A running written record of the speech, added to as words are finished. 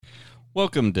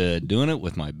Welcome to Doing It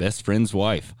with My Best Friend's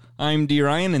Wife. I'm D.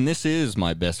 Ryan, and this is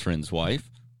My Best Friend's Wife.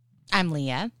 I'm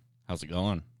Leah. How's it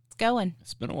going? It's going.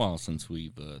 It's been a while since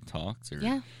we've talked or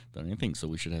done anything, so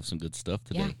we should have some good stuff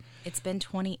today. Yeah, it's been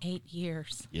 28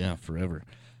 years. Yeah, forever.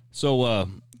 So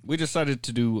we decided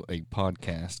to do a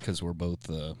podcast because we're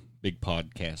both big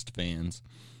podcast fans,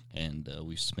 and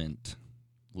we've spent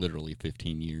literally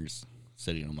 15 years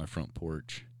sitting on my front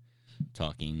porch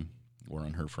talking, or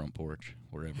on her front porch,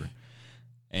 wherever.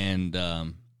 And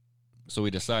so we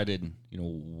decided,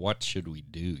 what should we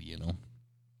do,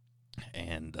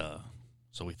 And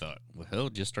so we thought, well, hell,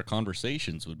 just our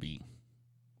conversations would be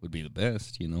the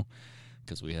best,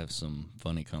 because we have some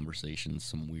funny conversations,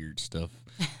 some weird stuff.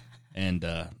 And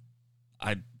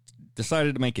I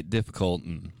decided to make it difficult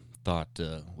and thought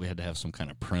we had to have some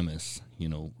kind of premise,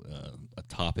 a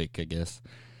topic, I guess.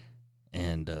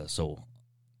 And so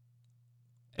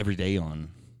every day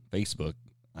on Facebook,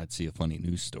 I'd see a funny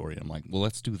news story. I'm like, well,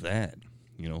 let's do that,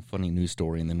 funny news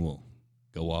story, and then we'll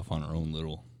go off on our own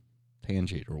little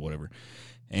tangent or whatever.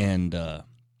 And,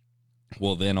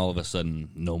 well, then all of a sudden,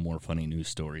 no more funny news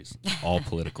stories, all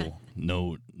political,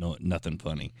 no, nothing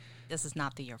funny. This is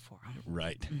not the year for them.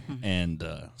 Right. Mm-hmm. And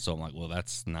so I'm like, well,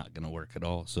 that's not going to work at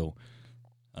all. So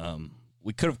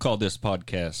we could have called this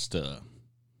podcast,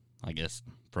 I guess,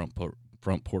 Front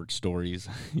Porch Stories,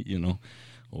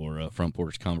 or Front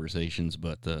Porch Conversations,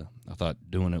 but I thought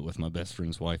doing it with my best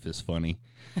friend's wife is funny.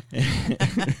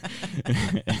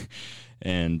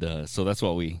 And so that's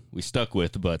what we stuck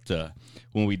with. But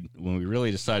when we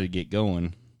really decided to get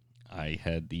going, I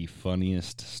had the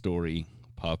funniest story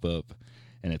pop up,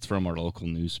 and it's from our local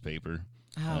newspaper.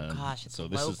 Oh gosh, it's so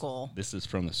local. This is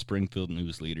from the Springfield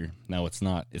News Leader. Now it's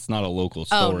not a local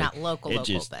story. Oh, not local. It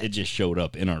just showed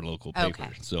up in our local paper. Okay.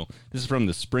 So this is from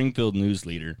the Springfield News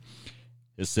Leader.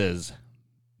 It says,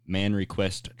 "Man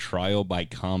requests trial by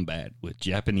combat with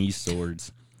Japanese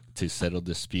swords to settle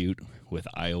dispute with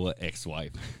Iowa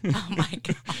ex-wife." Oh my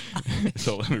god!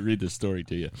 So let me read this story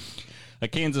to you. A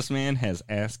Kansas man has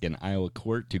asked an Iowa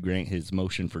court to grant his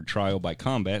motion for trial by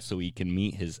combat so he can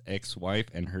meet his ex-wife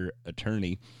and her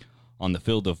attorney on the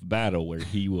field of battle, where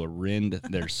he will rend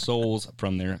their souls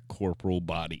from their corporal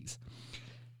bodies.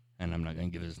 And I'm not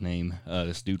going to give his name.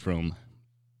 This dude from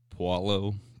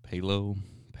Palo,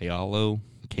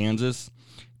 Kansas,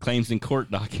 claims in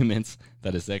court documents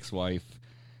that his ex-wife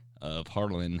of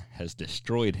Harlan has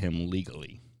destroyed him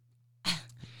legally.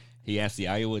 He asked the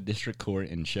Iowa District Court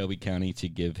in Shelby County to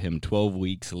give him 12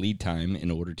 weeks lead time in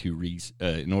order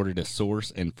to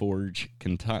source and forge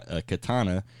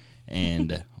katana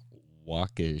and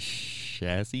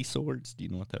wakizashi swords. Do you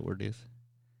know what that word is?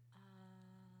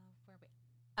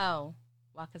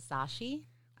 Wakizashi?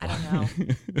 I don't know.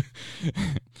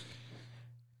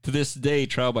 To this day,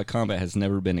 trial by combat has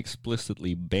never been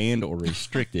explicitly banned or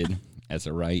restricted as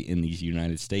a right in these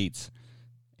United States,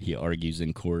 he argues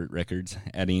in court records,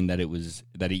 adding that it was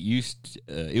used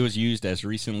as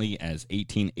recently as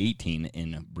 1818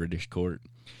 in a British court.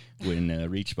 When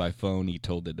reached by phone, he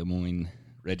told the Des Moines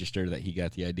Register that he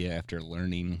got the idea after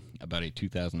learning about a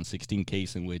 2016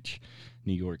 case in which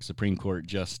New York Supreme Court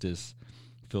Justice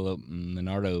Philip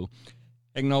Minardo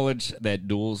acknowledged that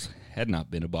duels had not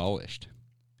been abolished.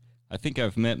 "I think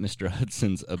I've met Mr.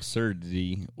 Hudson's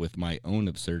absurdity with my own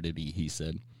absurdity," he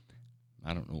said.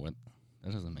 I don't know what...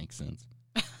 That doesn't make sense.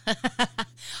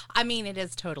 I mean, it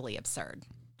is totally absurd.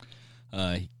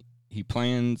 He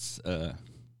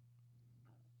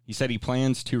said he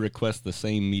plans to request the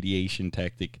same mediation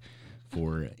tactic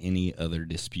for any other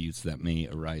disputes that may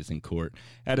arise in court.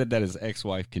 Added that his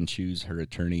ex-wife can choose her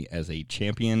attorney as a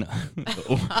champion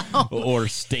or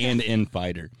stand-in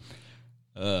fighter.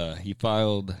 She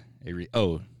filed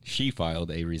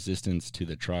a resistance to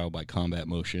the trial by combat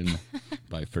motion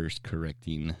by first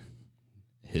correcting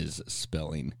his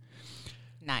spelling.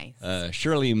 Nice.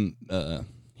 Surely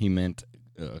he meant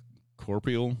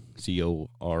corporeal, corporeal.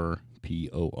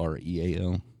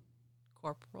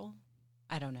 Corporal?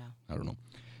 I don't know.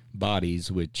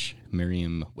 Bodies, which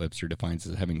Merriam-Webster defines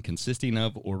as having consisting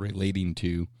of or relating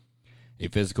to a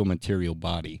physical material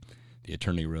body, the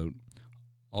attorney wrote.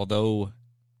 Although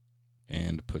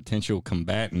and potential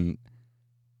combatant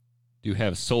do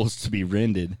have souls to be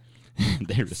rended,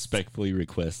 they respectfully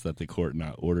request that the court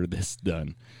not order this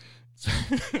done.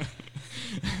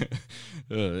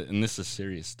 And this is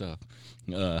serious stuff.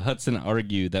 Hudson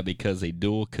argued that because a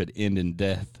duel could end in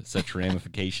death, such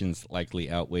ramifications likely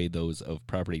outweigh those of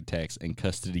property tax and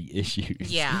custody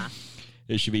issues. Yeah.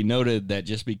 It should be noted that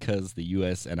just because the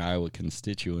U.S. and Iowa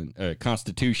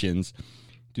constitutions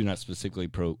do not specifically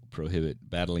prohibit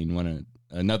battling one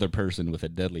another person with a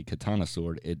deadly katana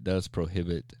sword, it does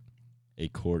prohibit a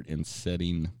court in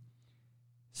sitting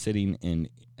in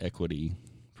equity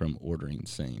from ordering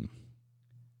same.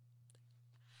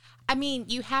 I mean,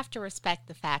 you have to respect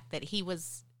the fact that he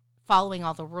was following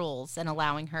all the rules and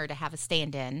allowing her to have a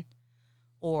stand-in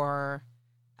or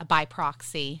a by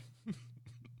proxy.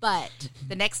 But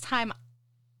the next time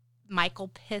Michael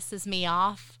pisses me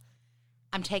off,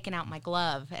 I'm taking out my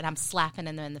glove and I'm slapping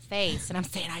him in the face and I'm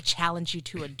saying, I challenge you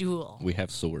to a duel. We have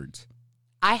swords.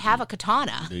 I have a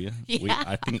katana. Do you? Yeah.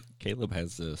 I think Caleb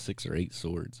has 6 or 8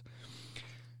 swords.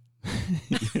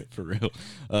 For real.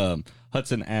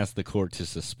 Hudson asked the court to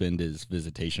suspend his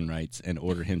visitation rights and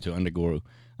order him to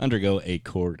undergo a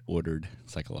court-ordered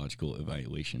psychological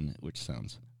evaluation, which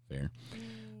sounds fair.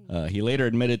 He later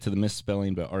admitted to the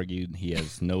misspelling, but argued he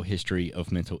has no history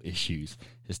of mental issues.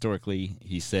 Historically,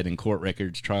 he said in court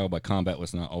records, trial by combat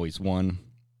was not always won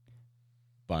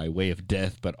by way of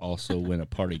death, but also when a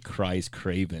party cries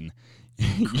craven.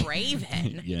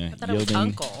 Craven? Yeah. I thought it was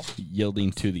uncle.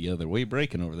 Yielding to the other. What are you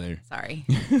breaking over there? Sorry.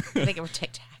 I think it were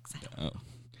Tic Tacs. Oh.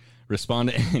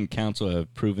 Respondent and counsel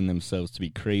have proven themselves to be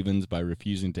cravens by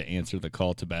refusing to answer the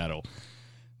call to battle.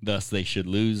 Thus, they should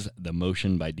lose the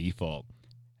motion by default.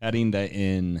 Adding that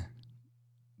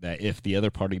if the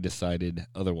other party decided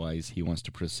otherwise, he wants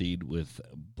to proceed with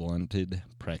blunted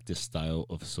practice style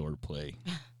of swordplay.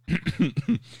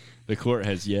 The court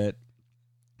has yet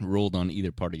ruled on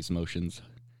either party's motions,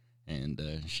 and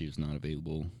she was not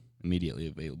immediately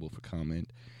available for comment.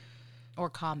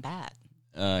 Or combat.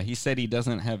 He said he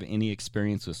doesn't have any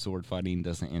experience with sword fighting,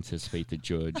 doesn't anticipate the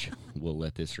judge will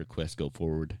let this request go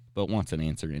forward, but wants an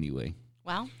answer anyway.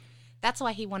 Well, that's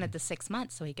why he wanted the 6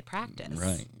 months, so he could practice.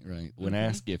 Right. When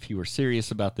asked if he were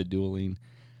serious about the dueling,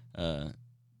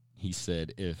 he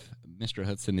said, if Mr.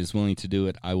 Hudson is willing to do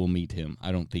it, I will meet him.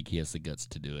 I don't think he has the guts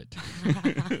to do it.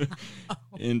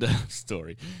 End of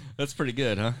story. That's pretty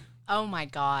good, huh? Oh, my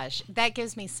gosh. That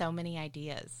gives me so many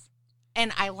ideas.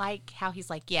 And I like how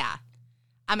he's like, yeah,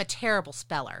 I'm a terrible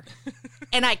speller,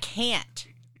 and I can't.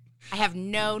 I have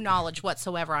no knowledge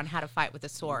whatsoever on how to fight with a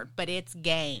sword, but it's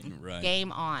game. Right.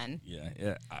 Game on.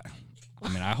 Yeah. I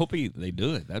mean, I hope they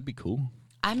do it. That'd be cool.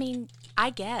 I mean, I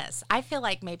guess. I feel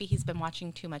like maybe he's been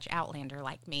watching too much Outlander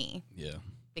like me. Yeah.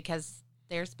 Because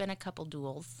there's been a couple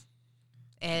duels.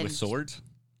 And with swords?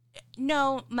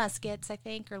 No, muskets, I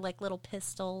think, or like little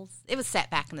pistols. It was set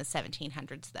back in the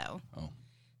 1700s, though. Oh.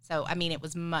 So, I mean, it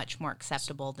was much more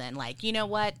acceptable than like, you know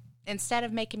what? Instead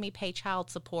of making me pay child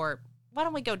support, why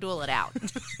don't we go duel it out?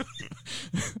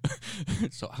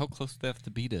 So how close do they have to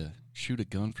be to shoot a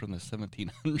gun from the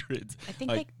 1700s? I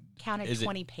think they counted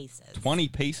 20 paces. 20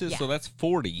 paces? Yeah. So that's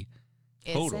 40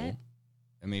 total. Is it?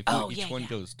 I mean, if each one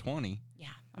goes 20. Yeah,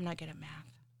 I'm not good at math.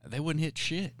 They wouldn't hit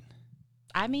shit.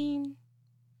 I mean,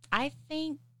 I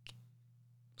think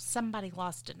somebody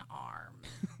lost an arm.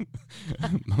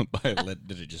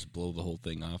 Did it just blow the whole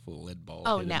thing off with a lead ball?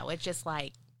 Oh, no, it just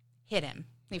like hit him.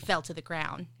 He fell to the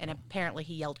ground, and apparently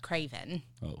he yelled Craven.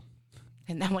 Oh.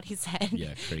 Isn't that what he said?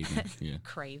 Yeah, Craven. Yeah.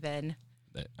 Craven.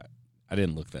 I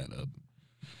didn't look that up,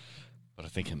 but I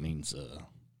think it means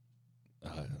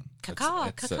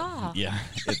caca. Yeah,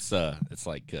 it's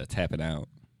like tapping out,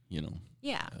 you know.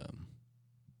 Yeah.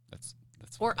 That's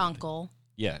or uncle.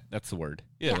 Yeah, that's the word.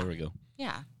 Yeah, there we go.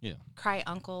 Yeah. Yeah. Cry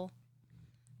uncle.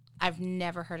 I've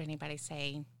never heard anybody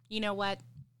say, you know what?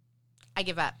 I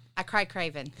give up. I cry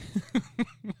Craven.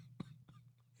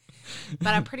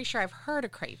 But I'm pretty sure I've heard a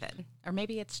Craven. Or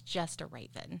maybe it's just a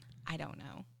Raven. I don't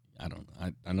know.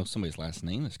 I know somebody's last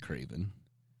name is Craven.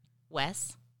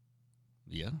 Wes?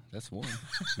 Yeah, that's one.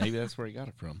 Maybe that's where he got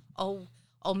it from. Oh,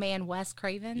 old man Wes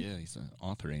Craven? Yeah, he's an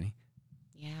author, ain't he?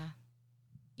 Yeah.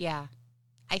 Yeah.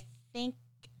 I think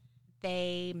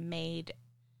they made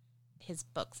his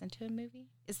books into a movie.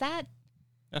 Is that?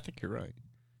 I think you're right.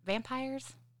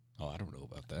 Vampires? Oh, I don't know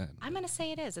about that. I'm going to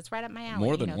say it is. It's right up my alley.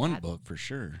 More than one book, for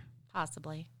sure.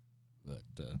 Possibly. But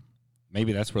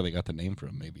maybe that's where they got the name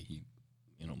from. Maybe he,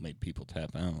 made people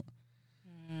tap out.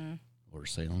 Mm. Or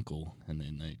say uncle, and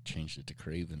then they changed it to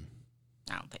Craven.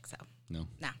 I don't think so. No?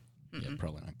 No. Mm-mm. Yeah,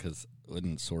 probably not, because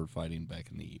wasn't sword fighting back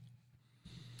in the...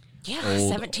 Yeah,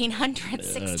 1700s,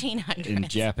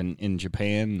 1600s. In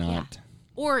Japan, not... Yeah.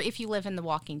 Or if you live in The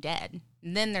Walking Dead,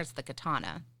 then there's the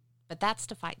katana. But that's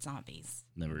to fight zombies.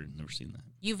 Never seen that.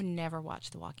 You've never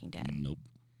watched The Walking Dead? Nope.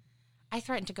 I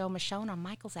threaten to go Michonne on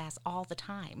Michael's ass all the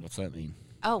time. What's that mean?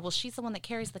 Oh, well, she's the one that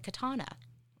carries the katana.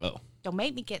 Oh. Don't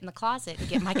make me get in the closet and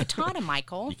get my katana,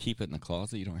 Michael. You keep it in the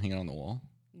closet? You don't hang it on the wall?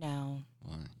 No.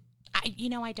 Why?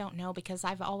 I don't know, because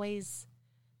I've always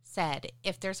said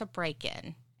if there's a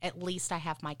break-in, at least I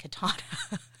have my katana.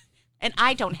 And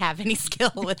I don't have any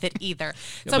skill with it either.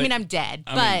 Yeah, So, I mean, I'm dead.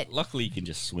 I mean, luckily, you can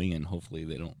just swing and hopefully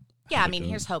they don't. Yeah, I mean,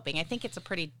 here's hoping. I think it's a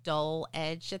pretty dull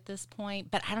edge at this point,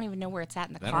 but I don't even know where it's at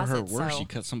in the closet. That hurt worse. You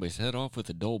cut somebody's head off with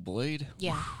a dull blade.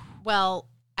 Yeah. Well,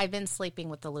 I've been sleeping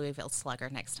with the Louisville Slugger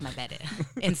next to my bed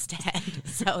instead,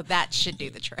 so that should do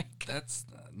the trick. That's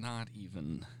not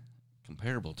even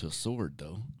comparable to a sword,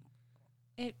 though.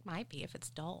 It might be if it's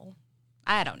dull.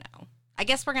 I don't know. I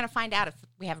guess we're going to find out if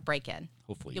we have a break-in.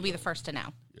 Hopefully. You'll be the first to know.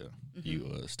 Yeah. Mm-hmm.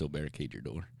 You still barricade your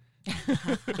door.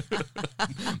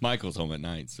 Michael's home at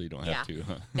night, so you don't have to.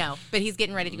 No, but he's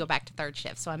getting ready to go back to third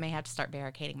shift, so I may have to start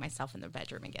barricading myself in the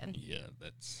bedroom again. Yeah,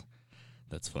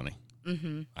 that's funny.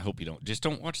 Mm-hmm. I hope you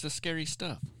don't watch the scary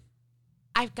stuff.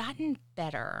 I've gotten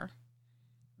better,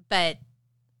 but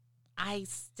I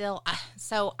still.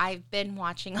 So I've been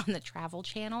watching on the Travel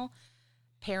Channel,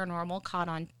 Paranormal Caught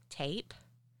on Tape.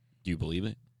 Do you believe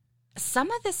it?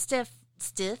 Some of the stuff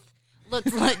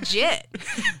looks legit.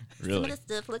 Really? Some of the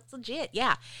stuff looks legit,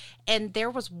 yeah. And there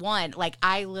was one, like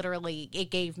it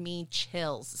gave me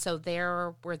chills. So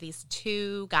there were these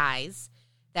two guys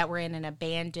that were in an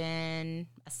abandoned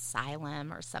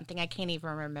asylum or something. I can't even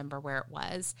remember where it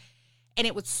was. And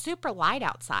it was super light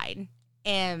outside.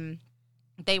 And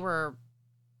they were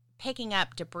picking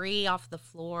up debris off the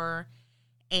floor.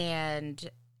 And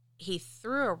he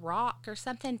threw a rock or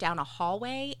something down a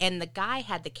hallway. And the guy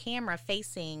had the camera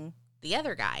facing the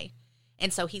other guy.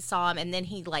 And so he saw him, and then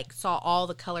he, saw all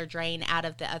the color drain out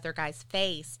of the other guy's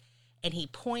face, and he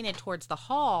pointed towards the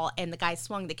hall, and the guy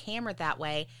swung the camera that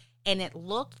way, and it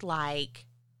looked like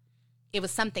it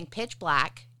was something pitch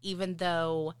black, even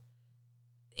though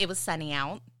it was sunny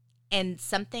out, and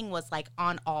something was,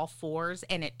 on all fours,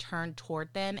 and it turned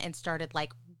toward them and started,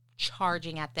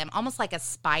 charging at them, almost like a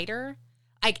spider.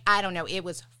 I don't know. It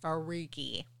was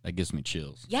freaky. That gives me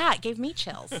chills. Yeah, it gave me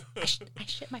chills. I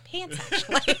shit my pants,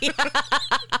 actually.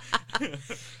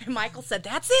 And Michael said,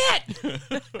 "That's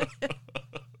it."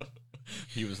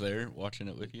 He was there watching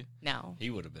it with you? No.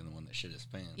 He would have been the one that shit his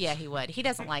pants. Yeah, he would. He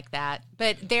doesn't like that.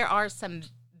 But there are some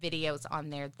videos on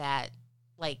there that,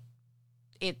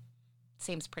 it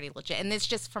seems pretty legit. And it's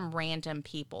just from random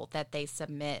people that they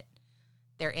submit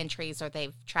their entries, or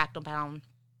they've tracked them down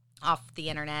off the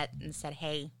internet and said,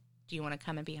 "Hey, do you want to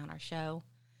come and be on our show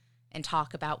and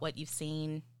talk about what you've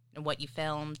seen and what you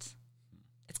filmed?"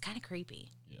 It's kind of creepy.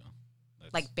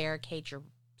 Yeah. Barricade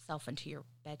yourself into your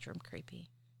bedroom creepy.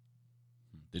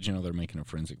 Did you know they're making a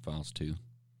Forensic Files too?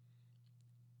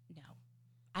 No.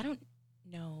 I don't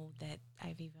know that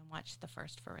I've even watched the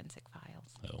first Forensic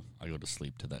Files. Oh, I go to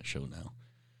sleep to that show now.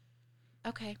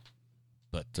 Okay.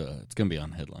 But it's going to be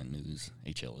on Headline News,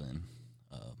 HLN.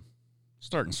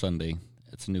 Starting Sunday.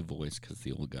 It's a new voice because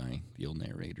the old guy, the old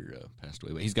narrator, passed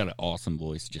away. But he's got an awesome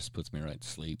voice. Just puts me right to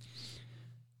sleep.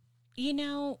 You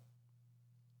know,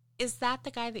 is that the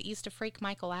guy that used to freak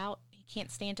Michael out? He can't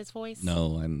stand his voice?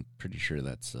 No, I'm pretty sure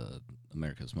that's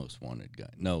America's Most Wanted guy.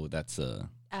 No, that's the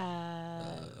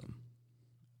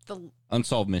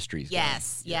Unsolved Mysteries.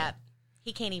 Yes, guy. yep.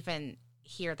 He can't even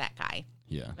hear that guy.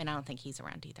 Yeah. And I don't think he's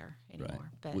around either anymore.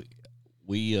 Right. But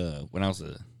we when I was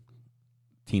a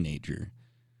teenager,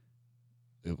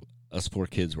 us four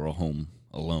kids were all home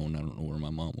alone. I don't know where my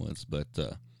mom was, but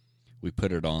we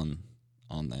put it on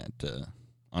that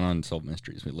on Unsolved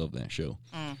Mysteries. We love that show.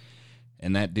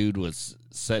 And that dude was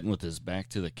sitting with his back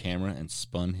to the camera and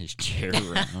spun his chair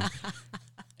around.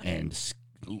 And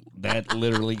that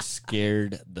literally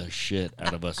scared the shit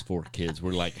out of us four kids.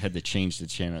 We're had to change the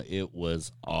channel. It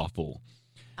was awful.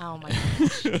 Oh, my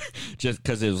gosh. Just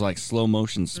because it was slow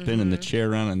motion spinning the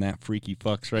chair around, and that freaky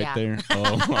fuck's right there.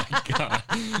 Oh, my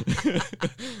God.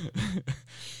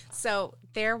 So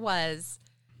there was,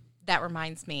 that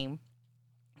reminds me,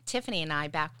 Tiffany and I,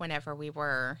 back whenever we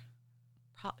were,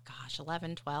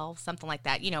 11, 12, something like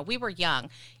that. We were young,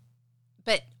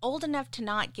 but old enough to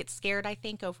not get scared, I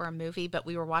think, over a movie. But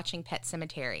we were watching Pet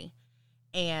Sematary,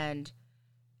 and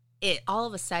it all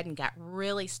of a sudden got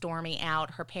really stormy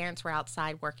out. Her parents were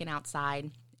outside, working outside,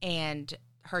 and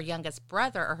her younger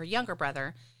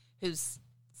brother, who's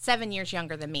 7 years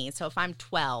younger than me. So if I'm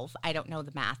 12, I don't know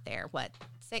the math there. What,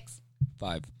 6?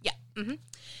 5. Yeah. Mm-hmm.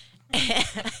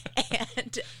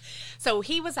 And so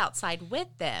he was outside with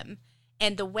them.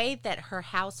 And the way that her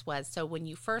house was, so when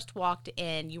you first walked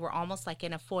in, you were almost like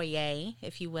in a foyer,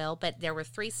 if you will, but there were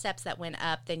 3 steps that went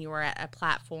up, then you were at a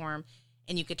platform,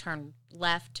 and you could turn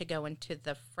left to go into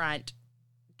the front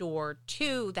door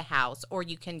to the house, or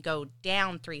you can go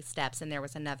down 3 steps, and there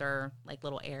was another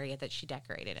little area that she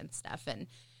decorated and stuff. And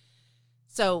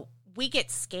so we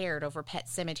get scared over Pet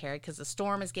Cemetery because the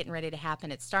storm is getting ready to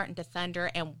happen. It's starting to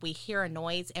thunder, and we hear a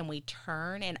noise, and we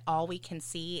turn, and all we can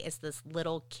see is this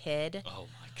little kid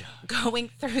going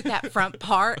through that front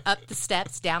part, up the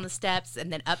steps, down the steps,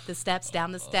 and then up the steps,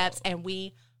 down the steps, and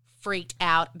we freaked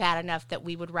out bad enough that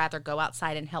we would rather go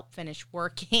outside and help finish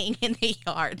working in the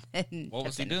yard. What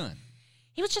was he doing?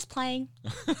 He was just playing.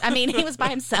 I mean, he was by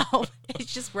himself. He's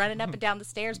just running up and down the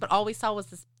stairs, but all we saw was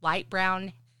this light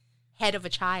brown head of a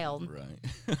child.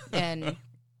 Right. And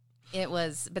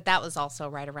but that was also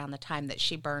right around the time that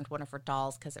she burned one of her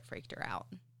dolls because it freaked her out.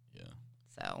 Yeah.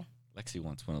 So. Lexi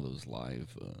wants one of those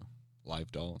live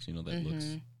dolls,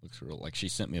 that looks real. Like, she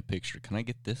sent me a picture. Can I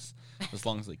get this? As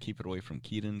long as they keep it away from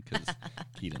Keaton, because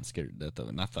Keaton's scared to death of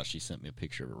it. And I thought she sent me a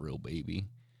picture of a real baby.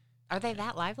 Are they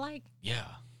that live-like? Yeah.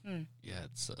 Yeah,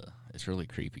 it's really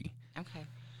creepy. Okay.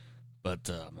 But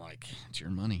I'm like, it's your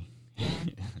money.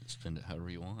 Spend it however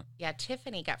you want. Yeah,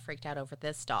 Tiffany got freaked out over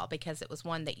this doll because it was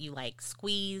one that you, like,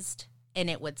 squeezed, and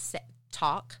it would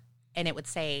talk. And it would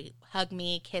say, hug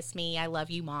me, kiss me, I love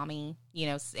you, mommy.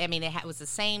 I mean, it was the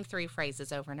same 3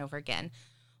 phrases over and over again.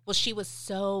 Well, she was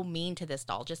so mean to this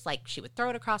doll. Just like she would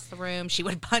throw it across the room. She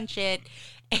would punch it.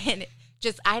 And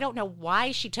I don't know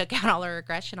why she took out all her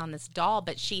aggression on this doll,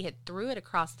 but she had threw it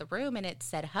across the room and it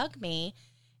said, hug me.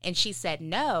 And she said,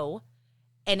 no.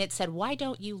 And it said, why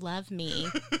don't you love me?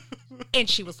 And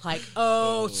she was like,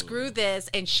 oh, screw this.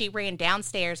 And she ran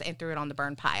downstairs and threw it on the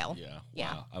burn pile.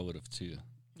 Yeah. Wow, I would have too.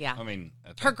 Yeah. I mean,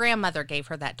 her grandmother gave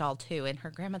her that doll too, and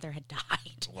her grandmother had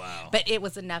died. Wow. But it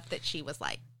was enough that she was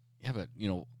like. Yeah, but,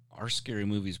 our scary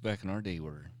movies back in our day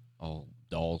were all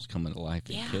dolls coming to life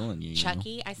and killing you.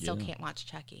 Chucky, I still can't watch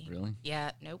Chucky. Really?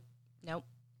 Yeah, nope.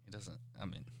 It doesn't, I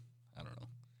don't know.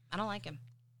 I don't like him.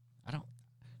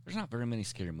 There's not very many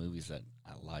scary movies that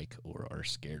I like or are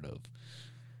scared of.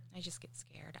 I just get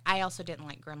scared. I also didn't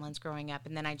like Gremlins growing up,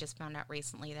 and then I just found out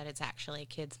recently that it's actually a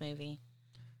kid's movie.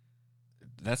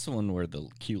 That's the one where the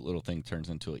cute little thing turns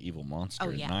into an evil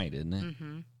monster at night, isn't it?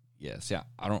 Mm-hmm. Yes, yeah.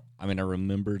 I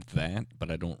remembered that, but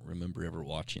I don't remember ever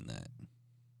watching that.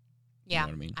 Yeah, know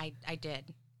what I mean? I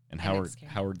did. And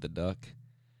Howard the Duck?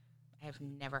 I have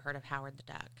never heard of Howard the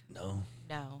Duck. No.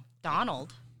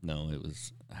 Donald? No, it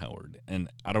was Howard. And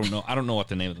I don't know what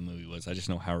the name of the movie was. I just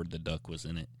know Howard the Duck was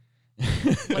in it.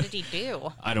 What did he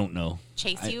do? I don't know.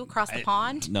 Chase you across the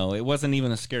pond? No, it wasn't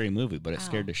even a scary movie, but it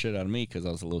scared the shit out of me because I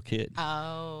was a little kid.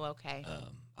 Oh, okay.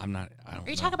 I don't know. Are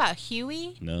you talking about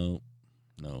Huey? No.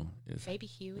 Baby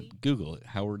Huey? Google it,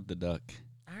 Howard the Duck.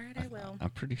 All right, I will.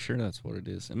 I'm pretty sure that's what it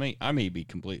is. I may be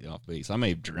completely off base. I may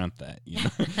have dreamt that,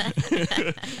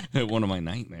 one of my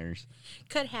nightmares.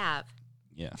 Could have.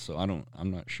 Yeah, so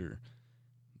I'm not sure.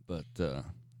 But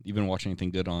you been watching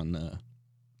anything good on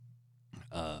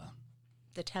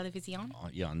the television?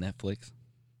 Yeah, on Netflix.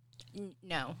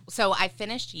 No. So I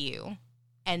finished You,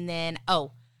 and then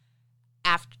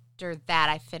after that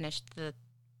I finished the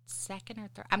second or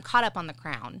third. I'm caught up on The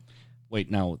Crown. Wait,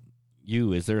 now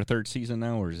You, is there a third season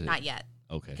now, or is it not yet?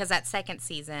 Okay. Because that second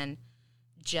season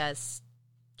just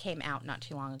came out not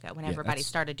too long ago when everybody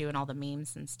started doing all the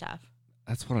memes and stuff.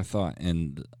 That's what I thought,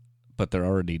 but they're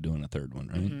already doing a third one,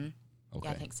 right? Mm-hmm. Okay.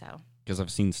 Yeah, I think so. Because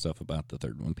I've seen stuff about the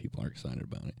third one. People are excited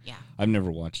about it. Yeah. I've never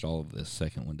watched all of this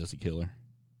second one. Does he kill her?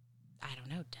 I don't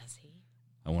know. Does he?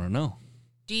 I want to know.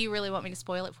 Do you really want me to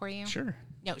spoil it for you? Sure.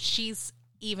 No, she's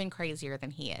even crazier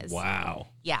than he is. Wow.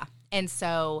 Yeah. And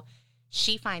so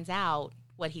she finds out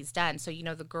what he's done. So,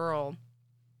 the girl...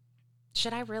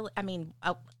 Should I really?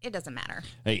 It doesn't matter.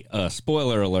 Hey,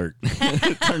 spoiler alert.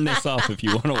 Turn this off if you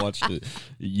want to watch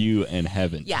You and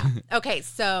Heaven. Yeah. Okay,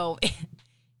 so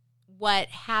what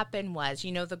happened was,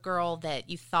 the girl that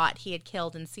you thought he had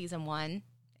killed in season 1,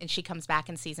 and she comes back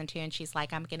in season 2, and she's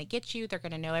like, I'm going to get you. They're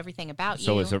going to know everything about you.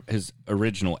 So his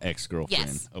original ex-girlfriend.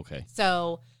 Yes. Okay.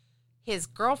 So his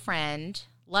girlfriend,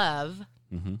 Love,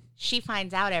 mm-hmm. she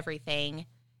finds out everything,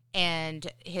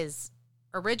 and his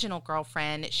original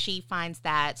girlfriend, she finds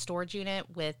that storage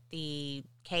unit with the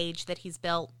cage that he's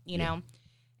built,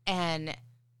 and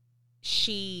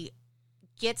she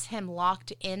gets him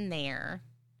locked in there.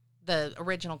 The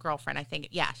original girlfriend, I think.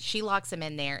 Yeah, she locks him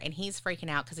in there, and he's freaking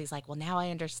out because he's like, well, now I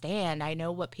understand. I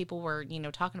know what people were,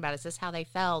 talking about. Is this how they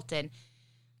felt? And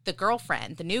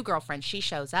the new girlfriend, she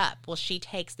shows up. Well, she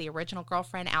takes the original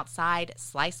girlfriend outside,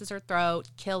 slices her throat,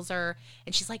 kills her,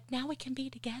 and she's like, now we can be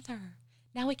together.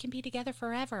 Now we can be together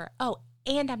forever. Oh,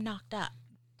 and I'm knocked up.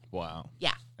 Wow.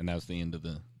 Yeah. And that was the end of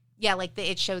the... Yeah,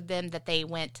 it showed them that they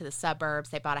went to the suburbs,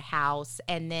 they bought a house,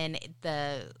 and then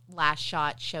the last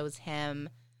shot shows him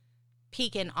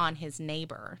peeking on his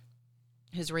neighbor.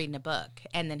 who's reading a book.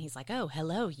 And then he's like, oh,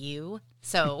 hello, you.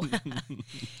 So,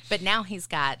 but now he's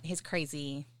got his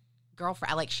crazy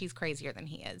girlfriend. Like, she's crazier than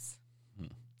he is.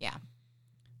 Yeah.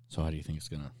 So how do you think it's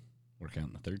going to work out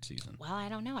in the third season? Well, I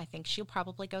don't know. I think she'll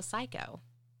probably go psycho.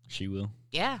 She will?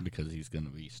 Yeah. Because he's going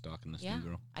to be stalking this new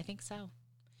girl? I think so.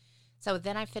 So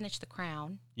then I finished The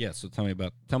Crown. Yeah, so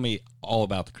tell me all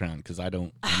about The Crown, because I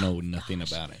know nothing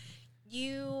about it.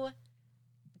 You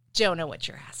don't know what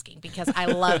you're asking, because I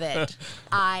love it.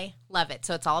 I love it.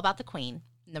 So it's all about the Queen.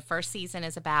 And the first season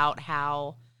is about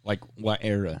how... Like, what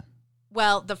era?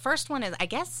 Well, the first one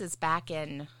is back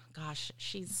in,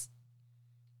 she's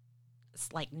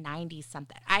like 90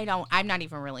 something. I'm not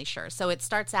even really sure. So it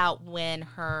starts out when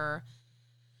her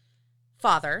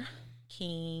father,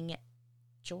 King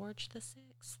George the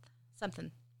Sixth,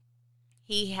 something,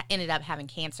 he ended up having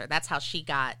cancer. That's how she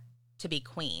got to be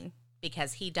queen,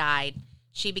 because he died.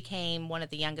 She became one of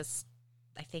the youngest,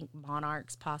 I think,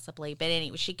 monarchs possibly. But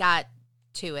anyway, she got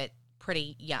to it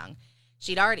pretty young.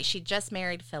 She just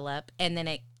married Philip, and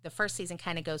then the first season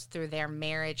kind of goes through their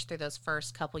marriage through those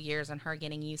first couple years and her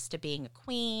getting used to being a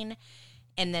queen.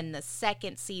 And then the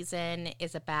second season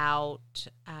is about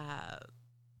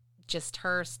just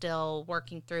her still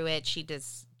working through it.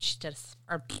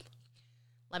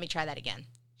 Let me try that again.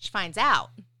 She finds out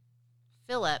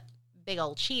Philip, big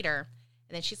old cheater,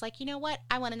 and then she's like, you know what?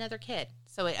 I want another kid.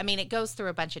 So, it goes through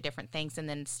a bunch of different things, and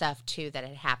then stuff, too, that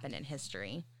had happened in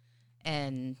history.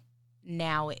 And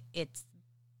now it's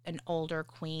an older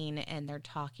queen, and they're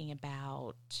talking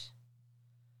about,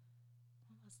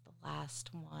 what was the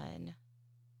last one?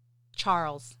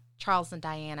 Charles and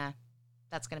Diana.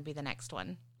 That's going to be the next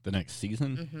one. The next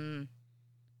season? Mm-hmm.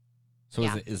 So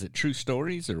is it true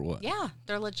stories or what? Yeah,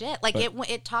 they're legit. Like,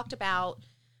 it talked about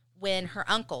when her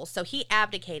uncle, so he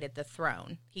abdicated the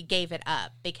throne. He gave it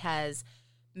up because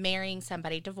marrying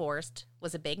somebody divorced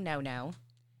was a big no-no.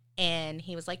 And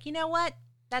he was like, you know what?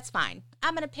 That's fine.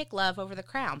 I'm going to pick love over the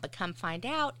crown. But come find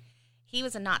out, he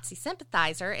was a Nazi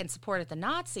sympathizer and supported the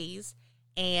Nazis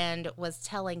and was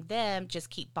telling them, just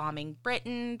keep bombing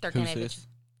Britain. They're going to...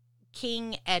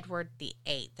 King Edward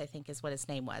VIII, I think is what his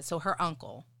name was. So her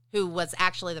uncle, who was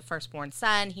actually the firstborn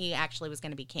son, he actually was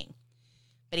going to be king.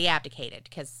 But he abdicated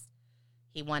because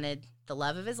he wanted the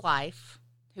love of his life,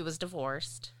 who was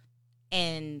divorced.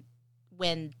 And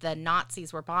when the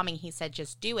Nazis were bombing, he said,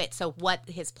 just do it. So what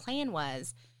his plan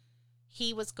was,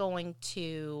 he was going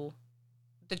to...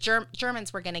 The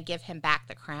Germans were going to give him back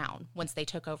the crown once they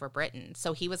took over Britain.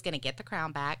 So he was going to get the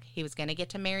crown back. He was going to get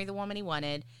to marry the woman he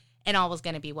wanted. And all was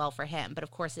going to be well for him. But,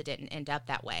 of course, it didn't end up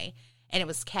that way. And it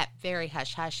was kept very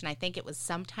hush-hush. And I think it was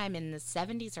sometime in the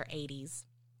 70s or 80s.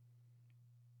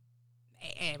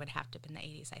 It would have to have been the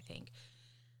 80s, I think.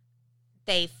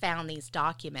 They found these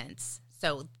documents.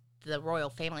 So the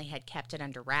royal family had kept it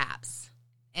under wraps.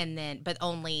 And then, but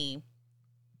only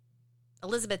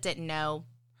Elizabeth didn't know.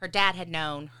 Her dad had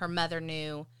known. Her mother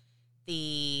knew.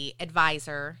 The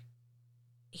advisor,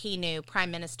 he knew.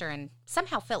 Prime Minister, and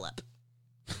somehow Philip.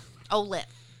 Lip.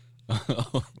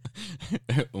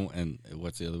 And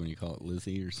what's the other one you call it?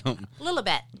 Lizzie or something?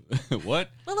 Lilibet. What?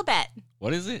 Lilibet.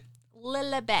 What is it?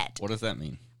 Lilibet. What does that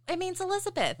mean? It means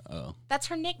Elizabeth. Oh. That's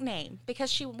her nickname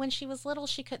because when she was little,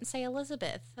 she couldn't say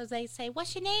Elizabeth. So they say,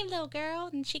 what's your name, little girl?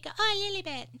 And she go,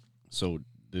 Lilibet. So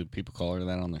do people call her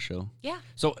that on the show? Yeah.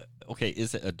 So, okay,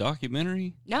 is it a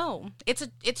documentary? No. It's a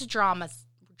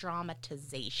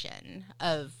dramatization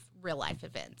of real life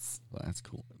events. Well, that's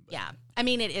cool. Yeah.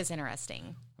 It is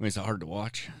interesting. Is it hard to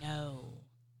watch? No.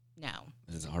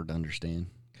 Is it hard to understand?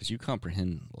 Because you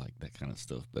comprehend like that kind of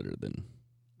stuff better than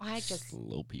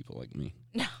slow people like me.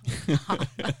 No.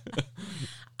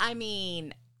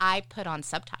 I put on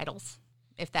subtitles,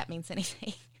 if that means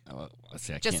anything.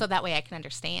 Just so that way I can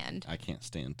understand. I can't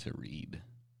stand to read.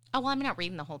 Oh, well, I'm not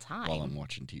reading the whole time. While I'm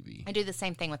watching TV. I do the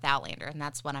same thing with Outlander, and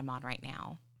that's what I'm on right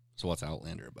now. So what's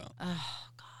Outlander about? Oh,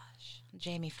 gosh.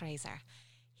 Jamie Fraser.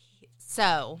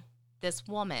 So this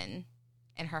woman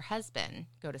and her husband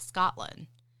go to Scotland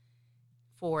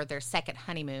for their second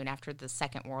honeymoon after the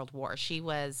Second World War. He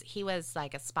was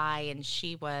like a spy, and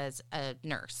she was a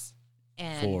nurse.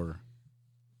 And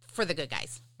for the good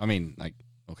guys.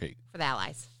 Okay. For the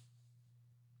Allies.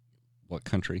 What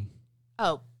country?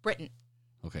 Oh, Britain.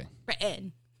 Okay.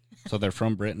 Britain. So they're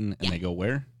from Britain, and they go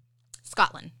where?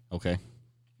 Scotland. Okay.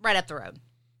 Right up the road.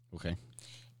 Okay.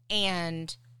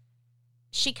 And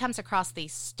she comes across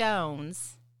these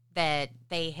stones that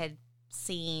they had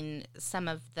seen some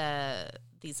of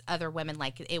these other women,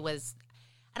 like it was,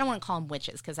 I don't want to call them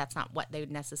witches because that's not what they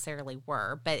necessarily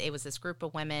were, but it was this group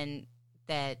of women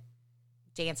that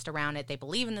danced around it. They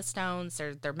believe in the stones.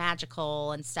 They're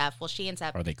magical and stuff. Well, she ends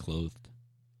up... Are they clothed?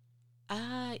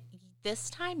 This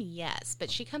time, yes. But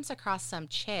she comes across some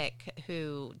chick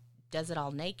who does it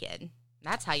all naked.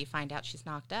 That's how you find out she's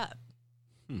knocked up.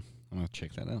 I'm going to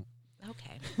check that out.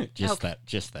 Okay.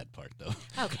 Just that part, though.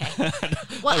 Okay.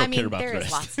 Well, I mean, there the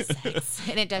is lots of sex,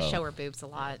 and it does show her boobs a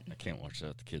lot. I can't watch that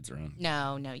with the kids around.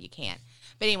 No, you can't.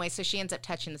 But anyway, so she ends up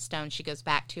touching the stone. She goes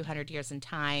back 200 years in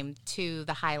time to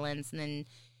the Highlands, and then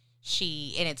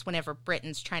and it's whenever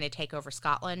Britain's trying to take over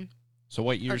Scotland. So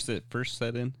what years did it first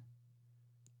set in?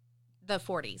 The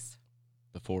 40s.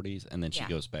 The 40s, and then she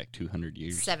goes back 200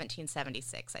 years?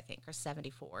 1776, I think, or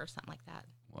 74, or something like that.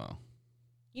 Wow.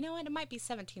 You know what? It might be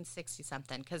 1760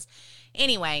 something. Because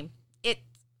anyway,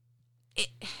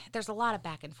 there's a lot of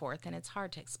back and forth, and it's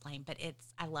hard to explain. But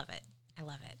I love it. I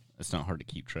love it. It's not hard to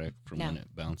keep track from when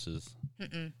it bounces.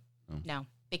 No,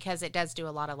 because it does do a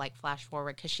lot of like flash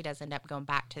forward. Because she does end up going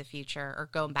back to the future or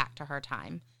going back to her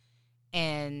time,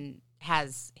 and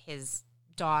has his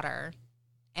daughter,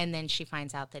 and then she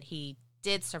finds out that he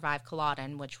did survive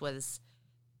Culloden, which was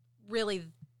really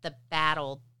the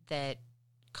battle that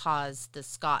caused the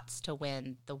Scots to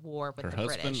win the war with her the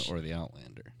husband British. Or the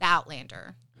Outlander? The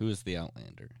Outlander. Who is the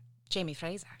Outlander? Jamie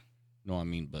Fraser. No, I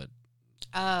mean, but...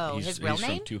 Oh, his real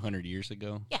name? From 200 years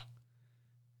ago? Yeah.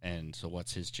 And so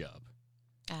what's his job?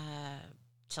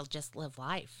 To just live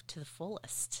life to the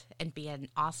fullest and be an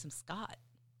awesome Scot.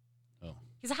 Oh.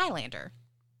 He's a Highlander.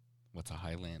 What's a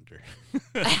Highlander?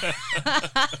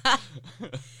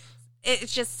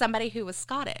 It's just somebody who was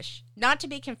Scottish. Not to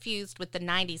be confused with the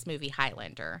 90s movie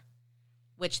Highlander,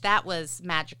 which that was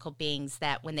magical beings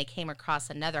that when they came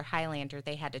across another Highlander,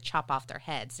 they had to chop off their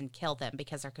heads and kill them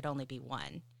because there could only be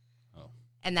one. Oh.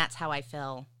 And that's how I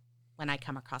feel when I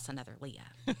come across another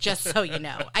Leah. Just so you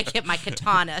know. I get my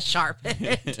katana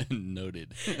sharpened.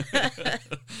 Noted.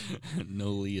 No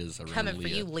Leahs around Coming Leah.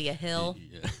 for you, Leah Hill.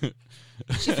 Yeah.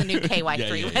 She's a new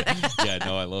KY3 with it. Yeah,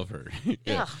 no, I love her.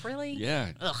 Yeah. Ugh, really?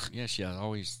 Yeah. Ugh. Yeah, she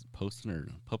always posting her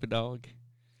puppy dog.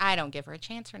 I don't give her a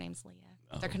chance. Her name's Leah.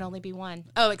 Oh. There can only be one.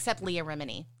 Oh, except Leah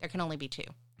Remini. There can only be two.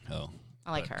 Oh.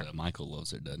 I like her. Michael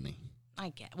loves her, doesn't he?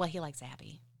 Well, he likes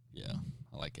Abby. Yeah,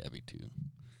 I like Abby too.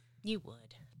 You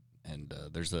would. And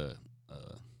there's a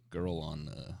girl on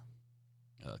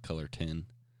Color 10.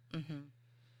 Mm-hmm.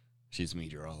 She's a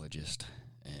meteorologist,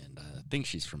 and I think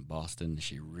she's from Boston.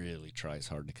 She really tries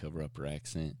hard to cover up her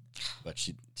accent, but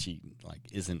she like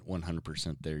isn't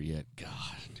 100% there yet.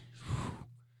 God.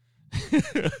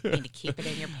 You need to keep it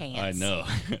in your pants.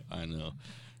 I know.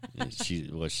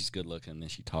 She's good looking,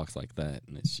 and she talks like that,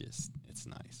 and it's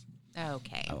nice.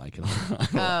 Okay. I like it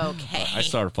a lot. Okay. I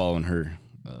started following her,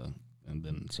 and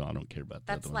then so I don't care about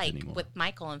That's the other like ones anymore. with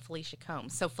Michael and Felicia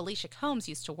Combs. So Felicia Combs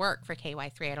used to work for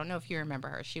KY3. I don't know if you remember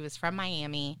her. She was from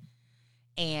Miami,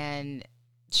 and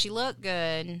she looked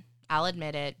good. I'll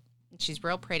admit it. She's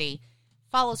real pretty.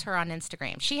 Follows her on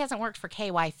Instagram. She hasn't worked for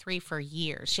KY3 for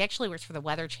years. She actually works for the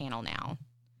Weather Channel now.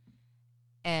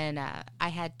 And I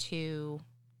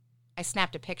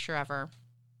snapped a picture of her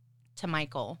to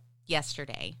Michael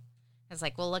yesterday. I was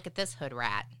like, well, look at this hood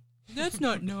rat. That's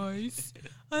not nice.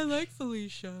 I like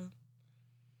Felicia.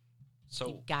 So,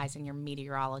 you guys and your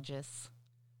meteorologists.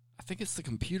 I think it's the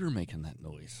computer making that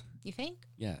noise. You think?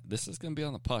 Yeah, this is going to be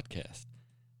on the podcast.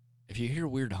 If you hear a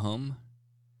weird hum,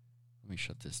 let me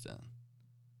shut this down.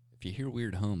 If you hear a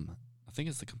weird hum, I think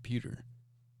it's the computer.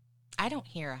 I don't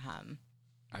hear a hum.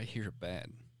 I hear it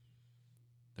bad.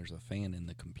 There's a fan in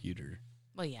the computer.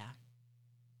 Well, yeah.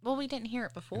 Well, we didn't hear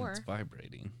it before. And it's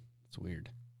vibrating. It's weird.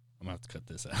 I'm going to have to cut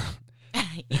this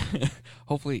out.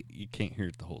 Hopefully you can't hear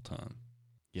it the whole time.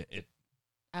 Yeah,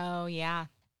 Oh, yeah.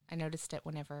 I noticed it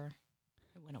whenever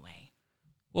it went away.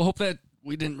 Well, hope that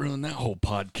we didn't ruin that whole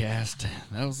podcast.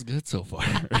 That was good so far.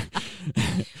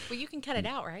 Well, you can cut it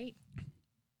out, right?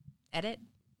 Edit?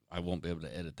 I won't be able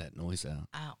to edit that noise out.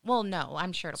 Well, no,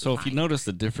 I'm sure it'll be So fine. if you notice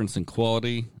the difference in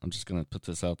quality, I'm just going to put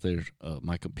this out there.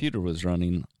 My computer was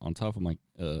running on top of my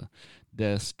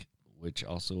desk, which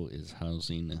also is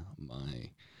housing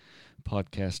my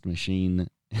podcast machine.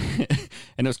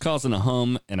 And it was causing a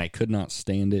hum, and I could not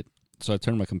stand it. So I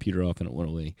turned my computer off, and it went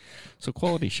away. So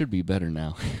quality should be better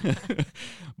now.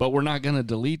 But we're not going to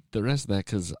delete the rest of that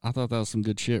because I thought that was some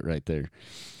good shit right there.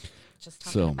 Just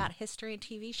talking about history and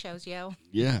TV shows, yo.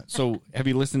 Yeah. So have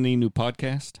you listened to any new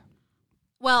podcast?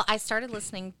 Well, I started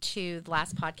listening to the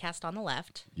last podcast on the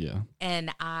left. Yeah.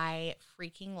 And I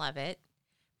freaking love it.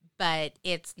 But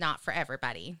it's not for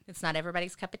everybody. It's not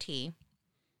everybody's cup of tea.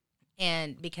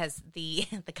 And because the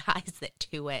guys that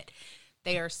do it,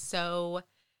 they are so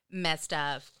messed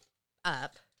up.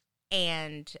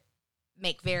 And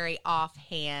make very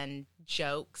offhand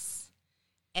jokes.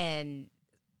 And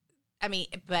I mean,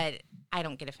 but I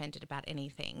don't get offended about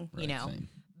anything, you know. Same.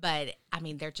 But I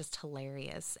mean, they're just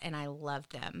hilarious, and I love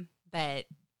them. But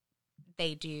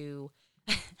they do,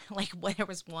 like, there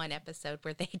was one episode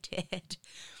where they did,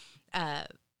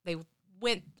 they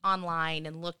went online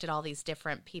and looked at all these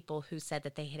different people who said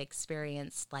that they had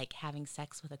experienced, like, having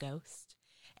sex with a ghost.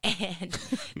 And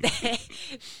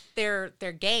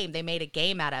their game, they made a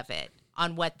game out of it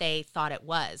on what they thought it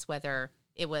was, whether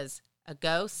it was a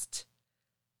ghost,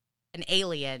 an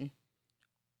alien,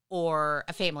 or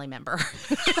a family member.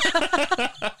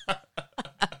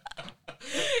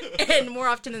 And more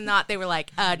often than not, they were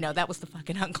like, no, that was the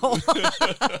fucking uncle.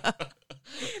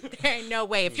 There ain't no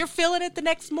way. If you're feeling it the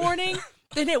next morning,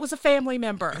 then it was a family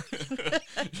member.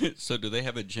 So do they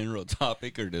have a general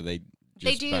topic, or do they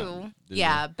They do.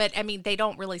 Yeah, but I mean, they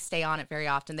don't really stay on it very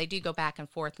often. They do go back and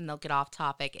forth, and they'll get off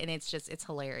topic, and it's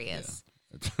hilarious.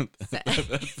 Yeah.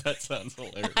 That sounds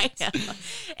hilarious. I know.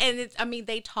 And I mean,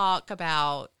 they talk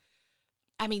about,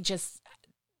 I mean, just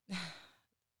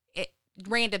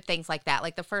random things like that.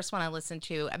 Like the first one I listened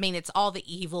to, I mean, it's all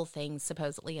the evil things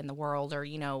supposedly in the world, or,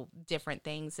 you know, different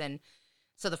things. And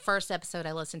so the first episode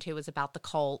I listened to was about the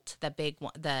cult, the big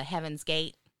one, the Heaven's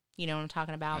Gate. You know what I'm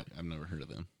talking about? I've never heard of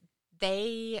them.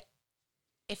 They,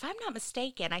 if I'm not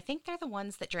mistaken, I think they're the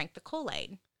ones that drank the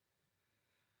Kool-Aid.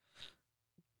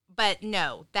 But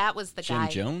no, that was the guy.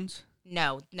 Jim Jones?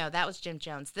 No, that was Jim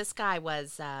Jones. This guy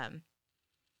was, I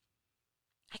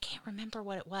can't remember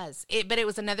what it was. But it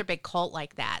was another big cult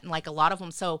like that. And like a lot of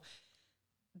them, so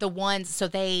the ones, so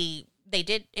they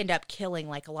did end up killing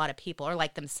like a lot of people, or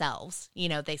like themselves. You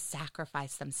know, they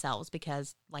sacrificed themselves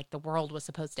because like the world was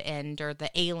supposed to end, or the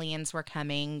aliens were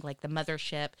coming, like the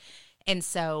mothership. And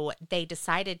so they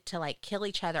decided to like kill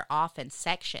each other off in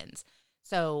sections.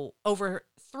 So over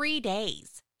 3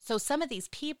 days. So some of these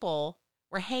people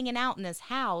were hanging out in this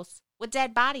house with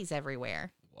dead bodies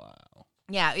everywhere. Wow.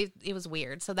 Yeah, it was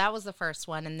weird. So that was the first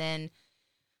one. And then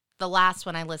the last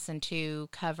one I listened to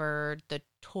covered the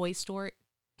Toy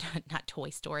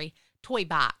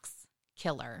Box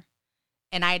killer.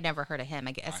 And I had never heard of him.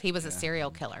 I guess he was a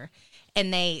serial killer.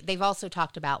 And they've also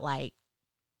talked about like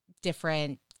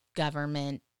different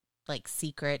government, like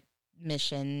secret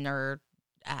mission or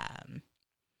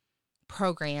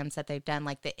programs that they've done,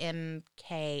 like the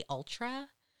MK Ultra,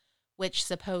 which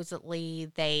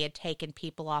supposedly they had taken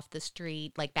people off the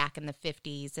street like back in the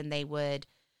 50s, and they would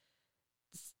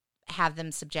have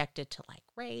them subjected to like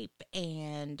rape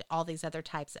and all these other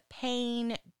types of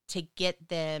pain to get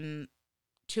them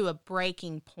to a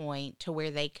breaking point to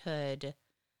where they could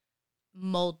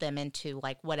mold them into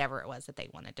like whatever it was that they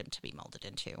wanted them to be molded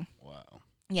into. Wow.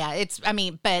 Yeah,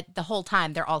 but the whole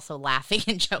time they're also laughing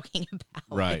and joking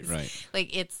about it. Right.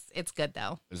 Like it's good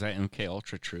though. Is that MK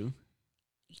Ultra true?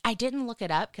 I didn't look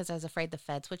it up because I was afraid the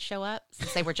feds would show up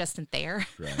since they were just in there.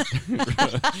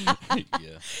 Right.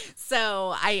 Yeah.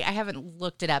 So I haven't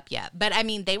looked it up yet. But I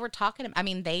mean, they were talking, I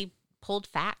mean, they pulled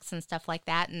facts and stuff like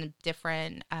that, and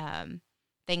different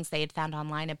things they had found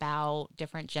online about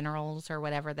different generals or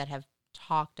whatever that have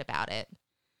talked about it.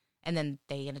 And then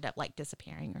they ended up like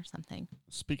disappearing or something.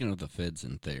 Speaking of the feds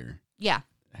in there. Yeah.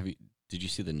 Did you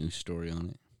see the news story on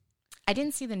it? I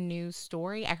didn't see the news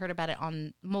story. I heard about it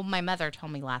my mother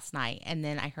told me last night, and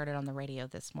then I heard it on the radio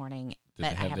this morning. Did but they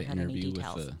I have haven't the heard any interview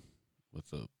details.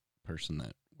 with the person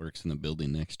that works in the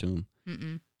building next to him?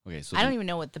 Mm-mm. Okay, so I don't even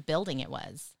know what the building it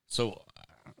was. So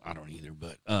I don't either,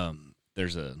 but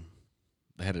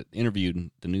they had it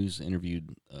interviewed. The news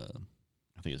interviewed. I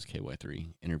think it was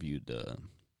KY3 interviewed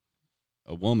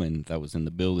a woman that was in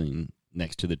the building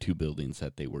next to the two buildings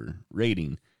that they were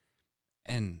raiding,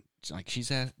 and like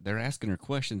they're asking her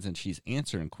questions, and she's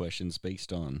answering questions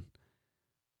based on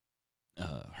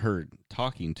her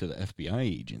talking to the FBI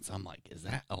agents. I'm like, is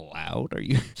that allowed? Are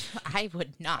you? I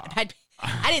would not.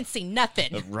 I didn't see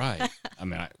nothing. Right. I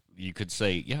mean, you could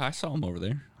say, yeah, I saw him over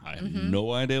there. I have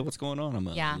no idea what's going on. I'm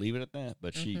gonna leave it at that.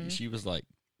 But she was like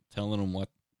telling them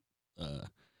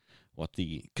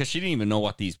because she didn't even know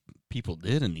what these people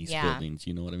did in these buildings.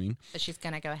 You know what I mean? But she's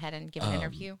gonna go ahead and give an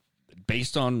interview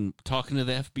based on talking to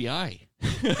the FBI.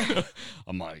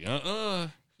 I'm like,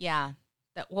 Yeah.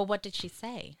 Well, what did she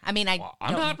say? I mean, I'm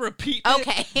not repeating.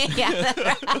 Okay.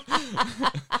 Yeah.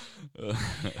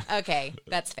 Okay,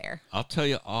 that's fair. I'll tell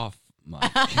you off,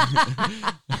 Mike.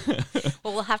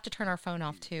 Well, we'll have to turn our phone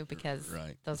off too because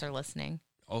those are listening.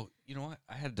 Oh, you know what?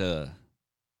 I had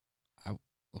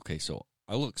okay, so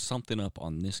I looked something up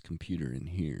on this computer in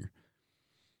here.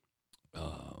 I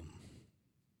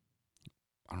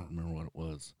don't remember what it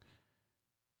was.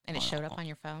 And it showed up on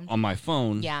your phone? On my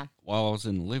phone. Yeah. While I was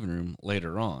in the living room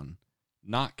later on,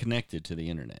 not connected to the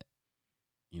internet.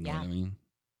 You know what I mean?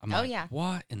 I'm like, yeah.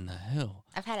 What in the hell?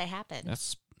 I've had it happen.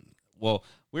 Well,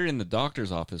 we were in the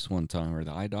doctor's office one time, or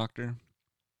the eye doctor,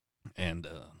 and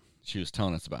she was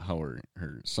telling us about how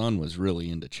her son was really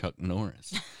into Chuck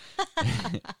Norris.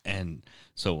 And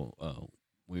so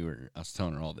I was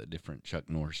telling her all the different Chuck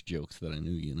Norris jokes that I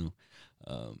knew, you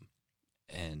know.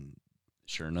 And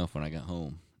sure enough, when I got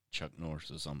home, Chuck Norris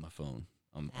was on my phone,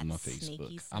 on my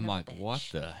Facebook. I'm like, what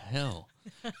the hell?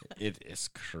 It's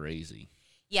crazy.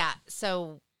 Yeah,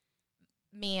 so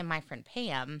me and my friend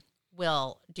Pam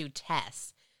will do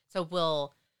tests. So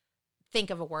we'll think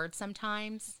of a word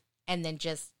sometimes and then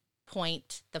just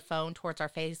point the phone towards our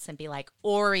face and be like,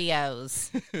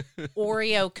 Oreos,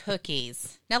 Oreo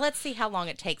cookies. Now let's see how long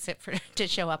it takes it to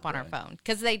show up on our phone.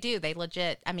 Because they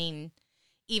legit, I mean,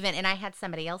 and I had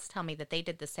somebody else tell me that they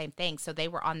did the same thing. So they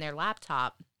were on their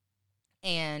laptop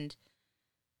and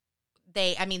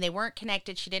they weren't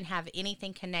connected. She didn't have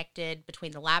anything connected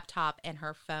between the laptop and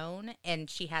her phone, and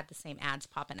she had the same ads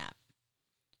popping up.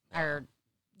 Wow. Or,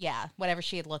 whatever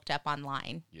she had looked up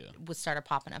online was started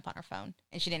popping up on her phone,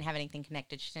 and she didn't have anything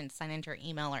connected. She didn't sign into her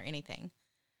email or anything.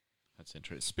 That's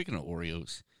interesting. Speaking of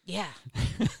Oreos. Yeah.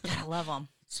 Gotta love them.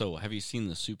 So, have you seen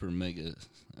the super mega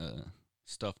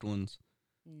stuffed ones?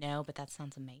 No, but that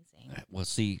sounds amazing. Well,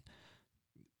 see,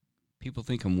 people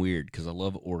think I'm weird because I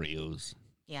love Oreos.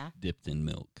 Yeah. Dipped in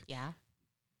milk. Yeah.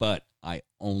 But I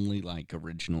only like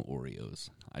original Oreos.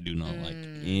 I do not like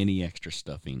any extra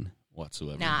stuffing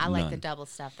whatsoever. No, I like the double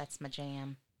stuff. That's my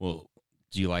jam. Well,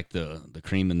 do you like the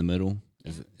cream in the middle?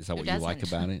 Is that what you like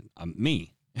about it?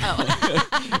 Me.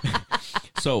 Oh.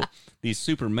 So these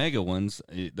super mega ones,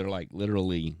 they're like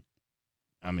literally,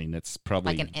 I mean, it's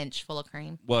probably like an inch full of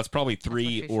cream. Well, it's probably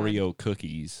 3 Oreo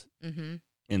cookies mm-hmm.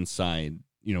 inside,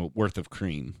 worth of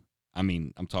cream. I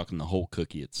mean, I'm talking the whole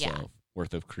cookie itself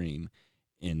worth of cream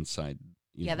inside.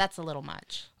 That's a little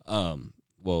much.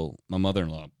 Well, my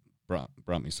mother-in-law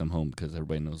brought me some home because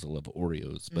everybody knows I love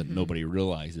Oreos, but nobody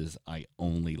realizes I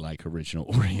only like original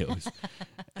Oreos.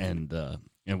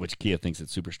 and which Kia thinks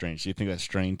it's super strange. Do you think that's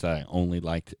strange that I only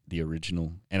liked the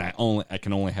original? And I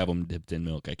can only have them dipped in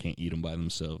milk. I can't eat them by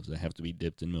themselves. They have to be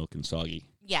dipped in milk and soggy.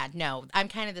 Yeah, no, I'm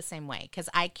kind of the same way because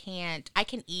I can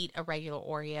eat a regular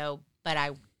Oreo, but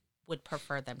I would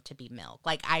prefer them to be milk.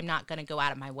 Like, I'm not going to go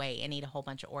out of my way and eat a whole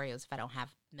bunch of Oreos if I don't have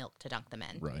milk to dunk them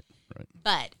in. Right.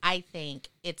 But I think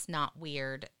it's not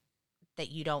weird that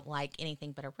you don't like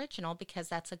anything but original because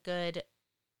that's a good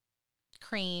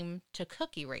cream to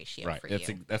cookie ratio for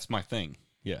you. That's my thing.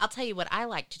 Yeah. I'll tell you what I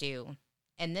like to do,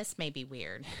 and this may be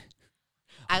weird.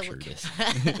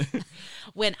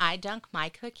 When I dunk my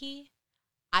cookie,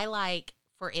 I like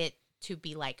for it to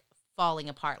be like falling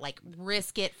apart, like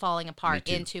risk it falling apart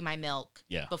into my milk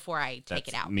before I take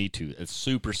it out. Me too. It's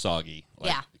super soggy.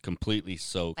 Completely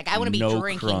soaked. Like I want to be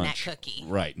drinking crunch. that cookie.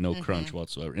 Right. No crunch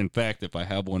whatsoever. In fact, if I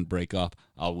have one break off,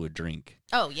 I would drink.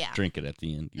 Oh, yeah. Drink it at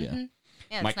the end. Yeah. Mm-hmm.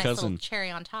 Yeah, my it's cousin, nice little cherry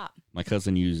on top. My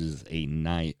cousin uses a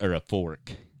knife or a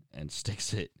fork and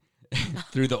sticks it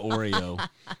through the Oreo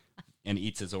and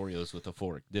eats his Oreos with a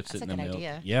fork. Dips it in the milk.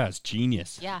 Idea. Yeah, it's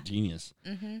genius. Yeah. Genius.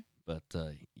 Mm-hmm. But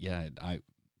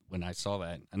when I saw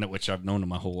that, which I've known him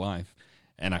my whole life,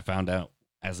 and I found out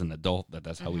as an adult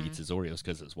that's how he eats his Oreos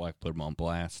because his wife put him on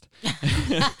blast.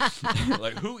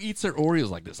 Like, who eats their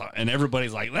Oreos like this? And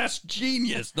everybody's like, that's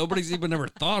genius. Nobody's even ever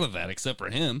thought of that except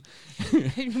for him.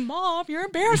 Mom, you're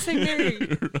embarrassing me.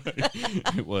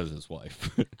 Right. It was his wife.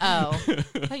 Oh.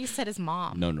 I thought you said his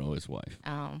mom. No, his wife.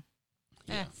 Oh.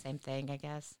 Yeah. Same thing, I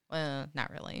guess. Well, not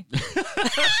really.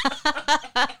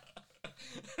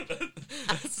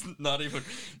 That's not even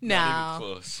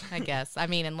close. I guess. I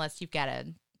mean, unless you've got a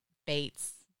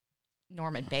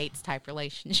Norman Bates type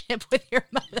relationship with your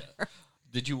mother.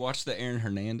 Did you watch the Aaron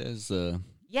Hernandez Netflix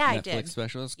I did.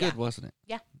 special? It's good, wasn't it?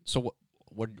 Yeah. So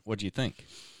what do you think?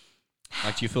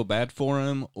 Like, do you feel bad for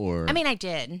him, or? I mean, I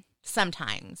did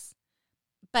sometimes,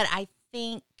 but I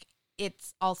think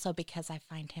it's also because I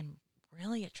find him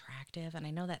really attractive, and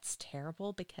I know that's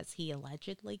terrible because he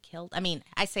allegedly killed. I mean,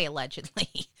 I say allegedly.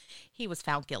 He was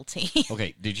found guilty.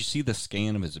 Okay, did you see the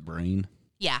scan of his brain?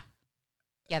 Yeah,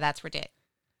 that's ridiculous.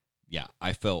 Yeah,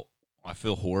 I feel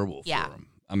horrible for him.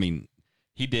 I mean,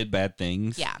 he did bad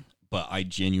things. Yeah, but I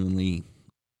genuinely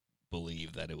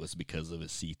believe that it was because of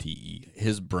his CTE.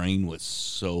 His brain was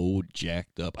so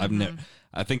jacked up.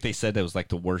 I think they said that was like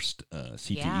the worst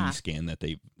CTE scan that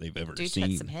they've ever Dude's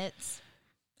seen. had some hits.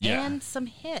 Yeah. And some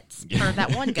hits for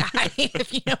that one guy,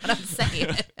 if you know what I'm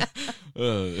saying.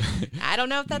 I don't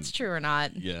know if that's true or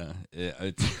not. Yeah,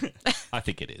 I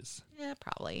think it is. Yeah,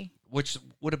 probably. Which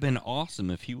would have been awesome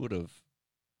if he would have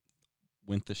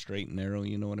went the straight and narrow,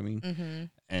 you know what I mean? Mm-hmm.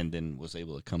 And then was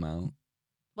able to come out.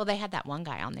 Well, they had that one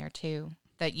guy on there, too,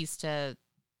 that used to...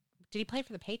 Did he play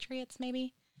for the Patriots,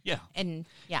 maybe? Yeah. And,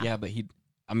 yeah. Yeah, but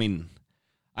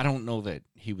I don't know that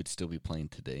he would still be playing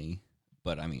today,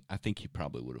 but, I think he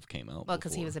probably would have came out. Well,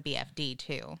 because he was a BFD,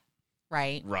 too,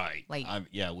 right? Right. Like,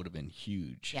 it would have been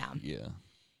huge. Yeah. Yeah.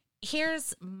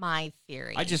 Here's my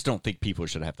theory. I just don't think people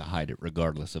should have to hide it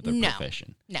regardless of their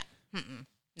profession. No. Mm-mm.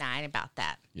 Nah, I ain't about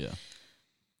that. Yeah.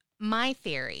 My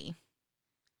theory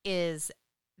is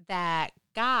that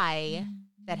guy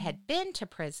that had been to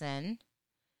prison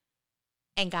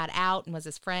and got out and was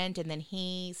his friend, and then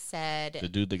he said... The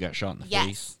dude that got shot in the yes,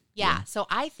 face? Yeah. So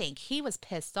I think he was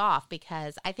pissed off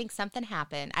because I think something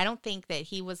happened. I don't think that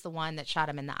he was the one that shot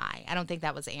him in the eye. I don't think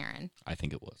that was Aaron. I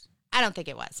think it was. I don't think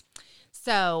it was.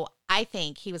 So I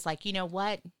think he was like, you know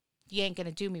what? You ain't going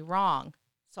to do me wrong.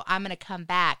 So I'm going to come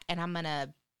back and I'm going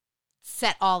to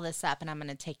set all this up and I'm going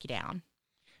to take you down.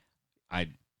 I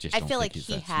feel like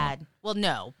he had, smart. Well,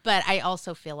 no, but I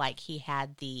also feel like he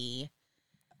had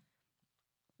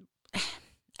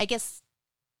I guess,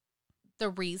 the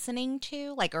reasoning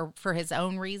to, like, or for his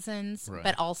own reasons, right.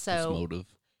 But also... His motive.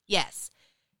 Yes.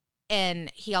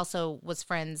 And he also was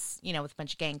friends, with a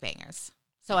bunch of gangbangers.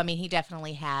 So, he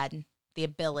definitely had the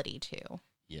ability to.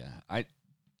 Yeah. I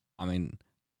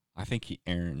think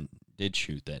Aaron did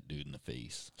shoot that dude in the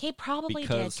face. He probably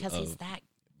did because he's that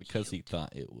Because cute. he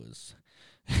thought it was...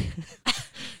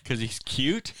 Because he's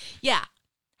cute? Yeah.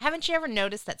 Haven't you ever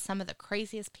noticed that some of the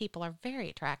craziest people are very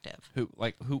attractive?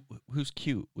 Who's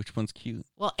cute? Which one's cute?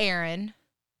 Well, Aaron.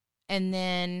 And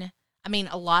then,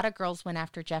 a lot of girls went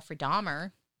after Jeffrey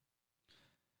Dahmer.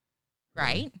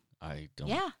 Right? I don't.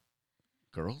 Yeah.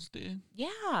 Girls did?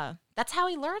 Yeah. That's how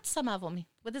he lured some of them,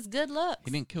 with his good looks.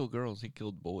 He didn't kill girls. He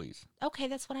killed boys. Okay,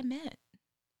 that's what I meant.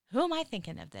 Who am I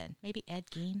thinking of then? Maybe Ed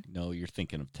Gein? No, you're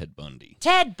thinking of Ted Bundy.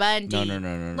 Ted Bundy.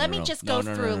 No. Let me just go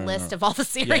through a list of all the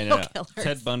serial killers.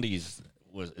 Ted Bundy is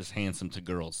handsome to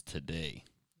girls today.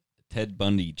 Ted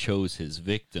Bundy chose his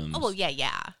victims. Oh, well,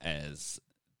 yeah. As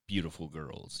beautiful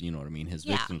girls. You know what I mean? His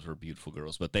victims were beautiful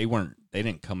girls, but they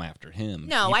didn't come after him.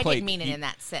 No, I didn't mean it in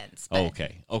that sense. But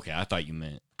okay. I thought you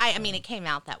meant. It came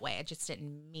out that way. I just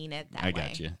didn't mean it that way.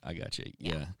 I got you.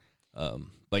 Yeah.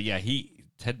 But yeah,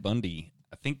 Ted Bundy,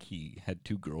 I think he had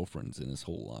 2 girlfriends in his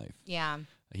whole life. Yeah.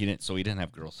 He didn't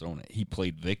have girls thrown it. He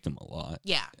played victim a lot.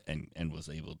 Yeah. And was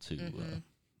able to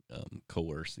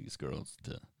coerce these girls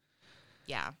to.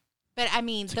 Yeah. But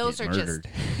those are murdered.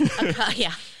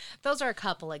 just those are a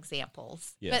couple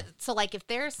examples. Yeah. But so like if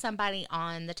there's somebody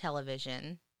on the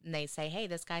television and they say, "Hey,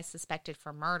 this guy's suspected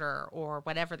for murder," or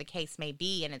whatever the case may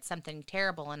be, and it's something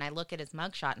terrible, and I look at his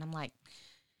mugshot and I'm like,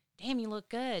 "Damn, you look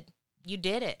good. You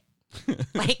did it."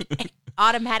 Like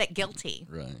automatic guilty.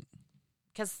 Right.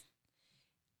 Because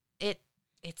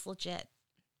it's legit.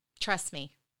 Trust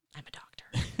me, I'm a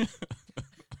doctor.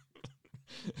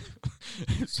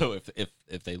 So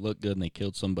if they look good and they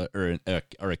killed somebody or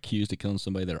are accused of killing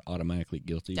somebody, they're automatically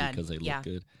guilty because they look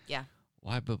good. Yeah.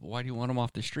 Why? But why do you want them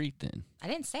off the street then? I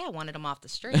didn't say I wanted them off the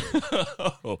street.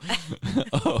 Oh.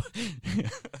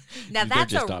 Now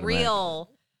that's a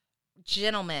real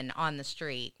gentleman on the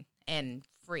street and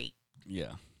freak.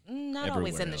 Yeah. Not Everywhere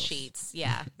always in the else. sheets.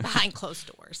 Yeah. Behind closed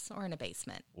doors or in a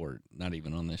basement. Or not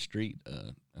even on the street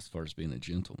as far as being a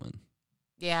gentleman.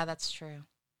 Yeah, that's true.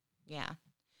 Yeah.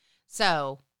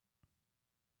 So,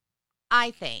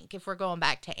 I think if we're going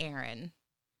back to Aaron,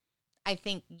 I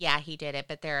think, he did it,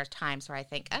 but there are times where I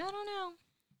think, I don't know.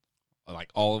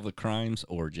 Like all of the crimes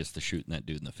or just the shooting that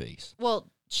dude in the face?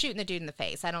 Well, shooting the dude in the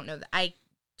face. I don't know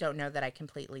that I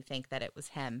completely think that it was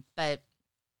him, but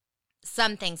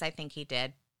some things I think he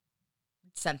did.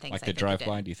 Some things like I the think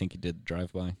drive-by? Do you think he did the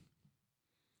drive-by?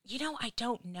 I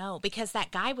don't know because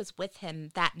that guy was with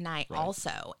him that night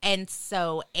also. And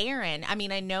so Aaron, I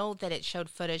know that it showed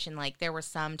footage and like there were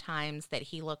some times that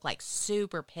he looked like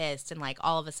super pissed and like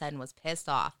all of a sudden was pissed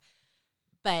off.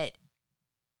 But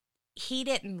he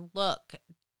didn't look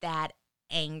that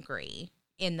angry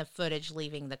in the footage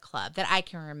leaving the club that I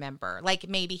can remember. Like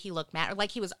maybe he looked mad or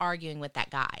like he was arguing with that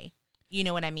guy. You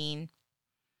know what I mean?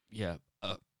 Yeah.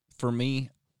 For me,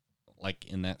 like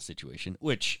in that situation,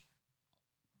 which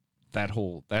that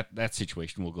whole that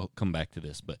situation will come back to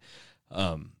this, but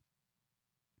I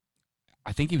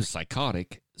think he was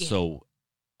psychotic, so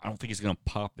I don't think he's gonna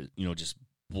pop it, just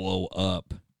blow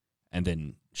up and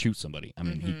then shoot somebody.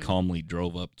 He calmly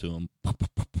drove up to him,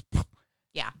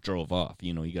 yeah, drove off.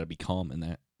 You got to be calm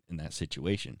in in that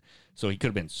situation. So he could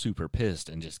have been super pissed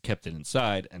and just kept it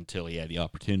inside until he had the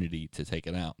opportunity to take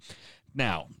it out.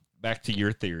 Now, back to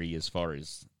your theory as far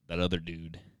as that other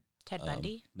dude. Ted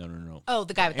Bundy? No. Oh,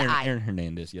 the guy with the eye. Aaron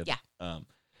Hernandez. Yeah. Yeah.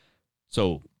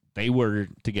 So they were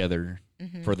together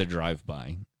Mm-hmm. for the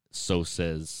drive-by. So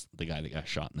says the guy that got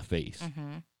shot in the face.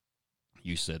 Mm-hmm.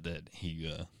 You said that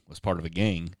he was part of a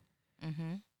gang.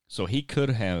 Mm-hmm. So he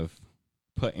could have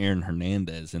put Aaron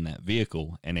Hernandez in that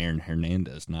vehicle and Aaron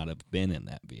Hernandez not have been in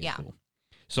that vehicle.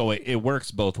 Yeah. So it works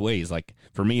both ways. Like,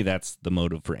 for me, that's the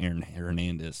motive for Aaron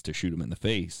Hernandez to shoot him in the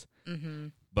face. Mm-hmm.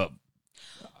 But,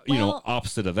 you know,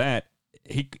 opposite of that,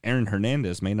 Aaron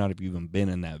Hernandez may not have even been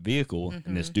in that vehicle,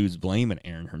 and this dude's blaming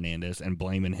Aaron Hernandez and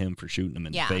blaming him for shooting him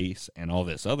in the face and all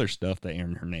this other stuff that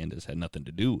Aaron Hernandez had nothing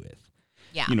to do with.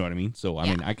 Yeah. You know what I mean? So, I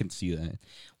mean, I can see that.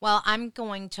 Well, I'm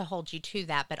going to hold you to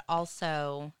that, but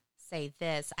also say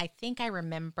this. I think I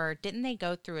remember, didn't they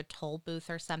go through a toll booth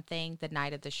or something the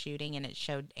night of the shooting and it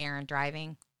showed Aaron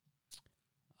driving?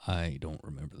 I don't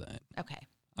remember that. Okay.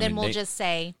 Then we'll just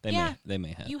say, they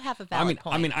may have. You have a valid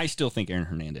point. I mean, I still think Aaron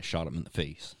Hernandez shot him in the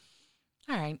face.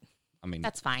 All right. I mean,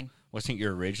 that's fine. Wasn't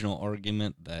your original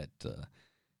argument that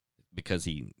because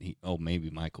maybe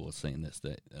Michael was saying this,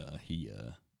 that he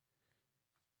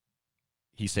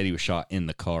said he was shot in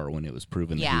the car when it was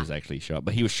proven that he was actually shot,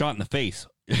 but he was shot in the face.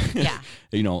 Yeah.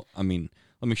 You know, I mean,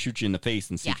 let me shoot you in the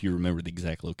face and see if you remember the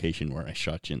exact location where I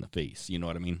shot you in the face. You know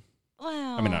what I mean?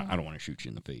 Well, I mean, I don't want to shoot you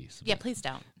in the face. Yeah, please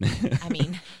don't. I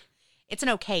mean, it's an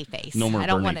okay face. No more I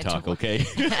don't Bernie talk, okay?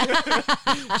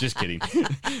 Just kidding.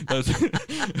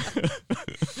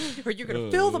 Or you're going to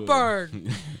feel the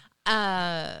burn.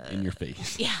 In your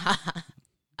face. Yeah.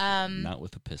 Not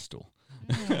with a pistol.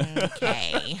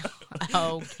 Okay.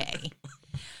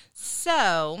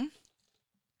 So,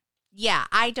 yeah,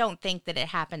 I don't think that it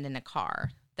happened in a car,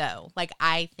 though. Like,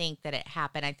 I think that it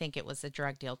happened. I think it was a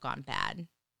drug deal gone bad.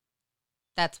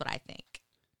 That's what I think.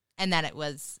 And that it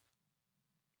was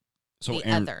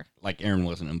Aaron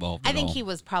wasn't involved I think he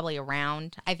was probably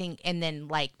around. I think, and then,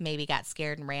 like, maybe got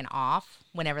scared and ran off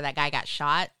whenever that guy got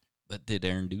shot. But did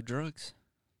Aaron do drugs?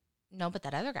 No, but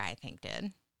that other guy, I think,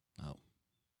 did. Oh.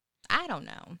 I don't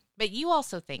know. But you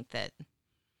also think that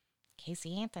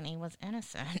Casey Anthony was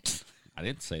innocent. I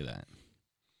didn't say that.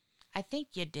 I think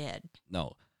you did.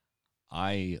 No.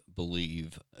 I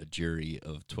believe a jury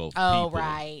of 12 people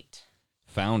right.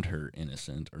 found her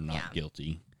innocent or not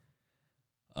guilty.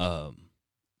 I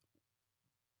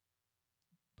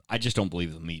just don't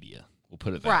believe the media. We'll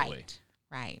put it that way.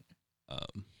 Right.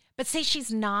 But see,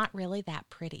 she's not really that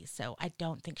pretty, so I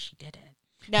don't think she did it.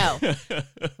 No.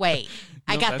 Wait.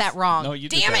 I got that wrong. No, you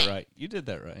did that right. You did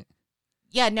that right.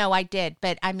 Yeah, no, I did.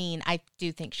 But, I mean, I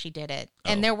do think she did it.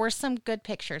 Oh. And there were some good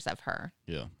pictures of her.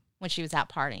 Yeah. When she was out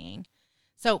partying.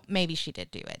 So maybe she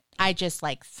did do it. I just,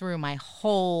 like, threw my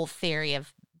whole theory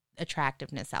of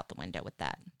attractiveness out the window with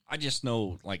that. I just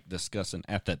know, like, discussing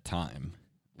at that time,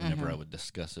 whenever I would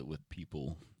discuss it with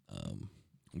people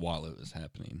while it was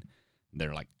happening,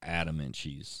 they're, like, adamant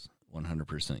she's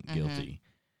 100% guilty.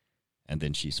 And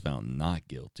then she's found not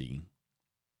guilty.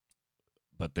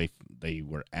 But they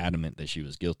were adamant that she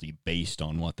was guilty based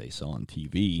on what they saw on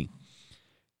TV.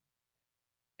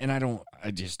 And I don't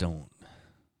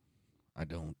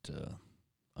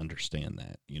understand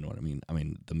that. You know what I mean? I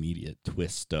mean, the media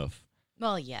twists stuff.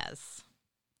 Well, yes.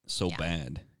 So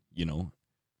bad, you know.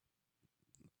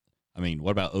 I mean,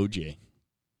 what about OJ?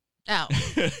 Oh,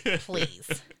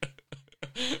 please.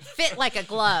 Fit like a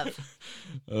glove.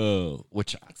 Oh,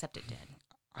 except it did.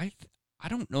 I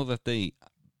don't know that they,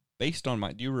 based on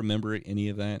do you remember any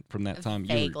of that from that time?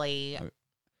 Vaguely.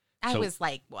 I was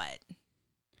like, what?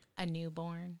 A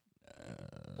newborn?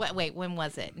 Wait, when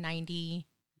was it? 90?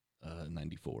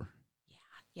 94.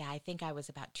 Yeah, I think I was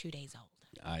about 2 days old.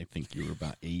 I think you were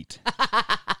about 8.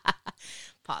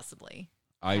 Possibly.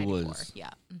 I 94. was.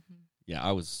 Yeah. Yeah,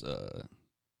 I was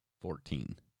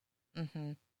 14.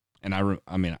 Mm-hmm. And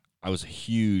I mean, I was a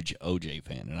huge OJ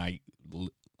fan, and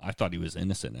I thought he was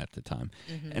innocent at the time.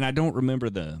 Mm-hmm. And I don't remember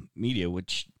the media,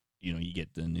 which, you know, you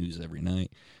get the news every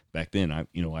night. Back then, I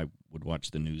would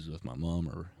watch the news with my mom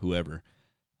or whoever,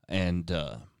 and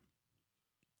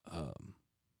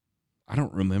I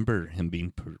don't remember him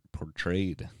being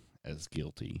portrayed as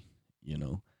guilty, you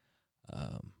know.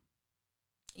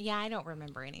 Yeah, I don't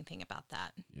remember anything about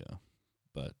that. Yeah,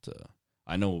 but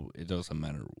I know it doesn't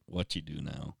matter what you do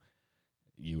now.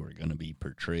 You are going to be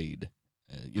portrayed.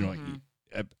 You know, and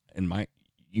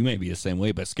you may be the same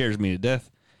way, but it scares me to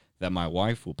death that my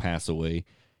wife will pass away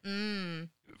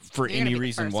for You're gonna any be the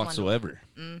reason first one to whatsoever.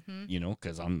 Mm-hmm. You know,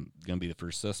 because I'm going to be the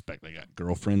first suspect. I got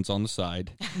girlfriends on the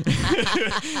side.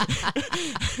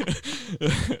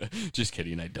 Just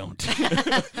kidding, I don't.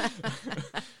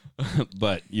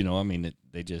 But, you know, I mean,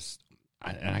 they just,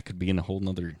 I could be in a whole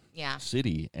nother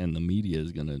city, and the media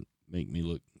is going to make me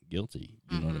look guilty.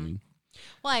 You know what I mean?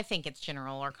 Well, I think it's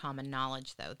general or common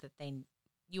knowledge, though, that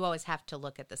you always have to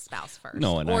look at the spouse first.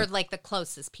 No, or like the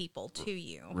closest people to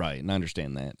you. Right, and I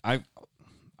understand that.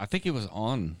 I think it was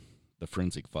on the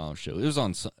Forensic Files show. It was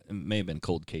on, it may have been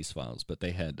Cold Case Files, but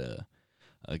they had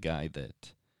a guy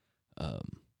that,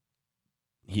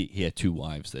 he had 2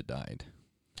 wives that died.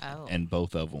 Oh. And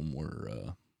both of them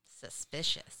were...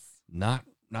 suspicious. No,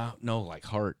 like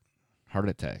heart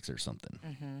attacks or something.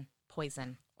 Mm-hmm.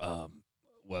 Poison.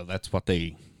 Well, that's what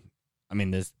they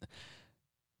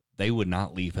would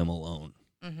not leave him alone.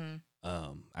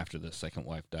 After the second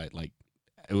wife died. Like,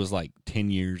 it was like 10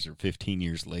 years or 15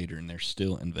 years later, and they're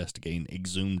still investigating,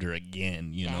 exhumed her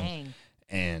again, you know,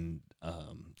 and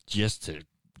just to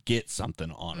get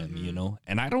something on him, you know.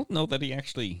 And I don't know that he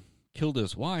actually killed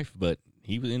his wife, but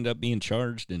he would end up being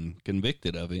charged and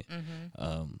convicted of it.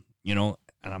 You know,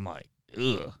 and I'm like,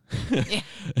 ugh.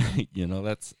 You know,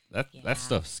 that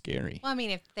stuff's scary. Well, I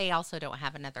mean, if they also don't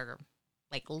have another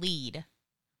like lead,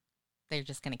 they're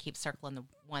just going to keep circling the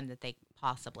one that they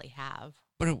possibly have.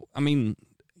 But I mean,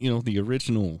 you know, the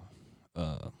original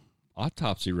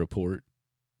autopsy report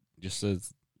just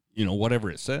says, you know,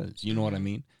 whatever it says. You know what I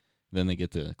mean? Then they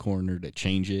get the coroner to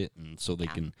change it, and so they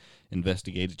can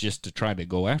investigate it just to try to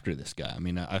go after this guy. I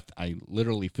mean, I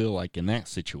literally feel like in that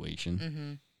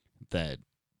situation that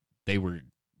they were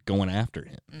going after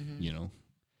him, you know.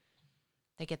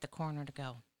 They get the coroner to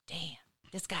go, damn,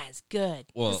 this guy is good.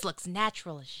 Well, this looks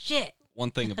natural as shit.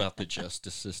 One thing about the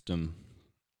justice system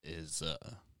is,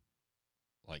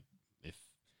 like, if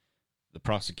the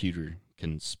prosecutor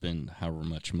can spend however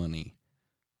much money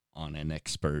on an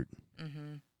expert,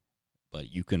 but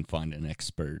you can find an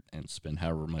expert and spend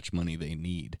however much money they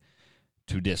need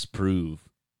to disprove,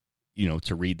 you know,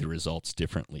 to read the results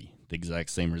differently. The exact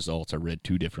same results are read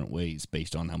 2 different ways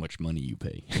based on how much money you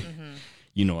pay.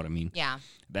 You know what I mean? Yeah.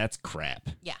 That's crap.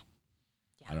 Yeah.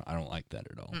 I don't like that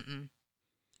at all.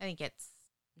 I think it's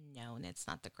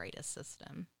not the greatest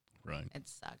system. Right. It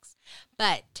sucks.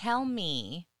 But tell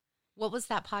me, what was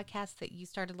that podcast that you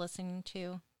started listening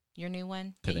to? Your new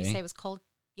one? Today? Did you say it was Cold?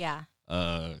 Yeah.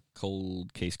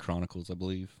 Cold Case Chronicles, I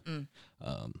believe.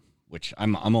 Which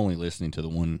I'm only listening to the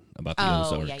one about the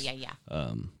Ozarks. Yeah.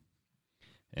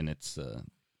 And it's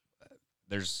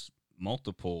there's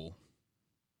multiple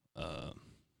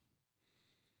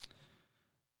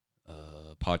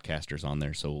podcasters on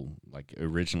there. So, like,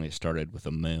 originally it started with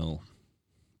a male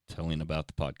telling about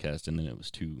the podcast, and then it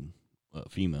was 2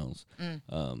 females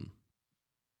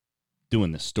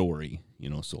doing the story, you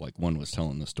know. So, like, one was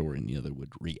telling the story and the other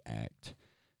would react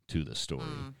to the story.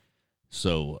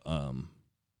 So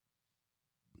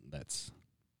that's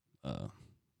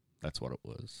what it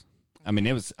was. I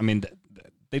mean,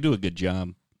 they do a good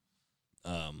job.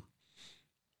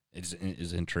 It's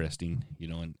interesting, you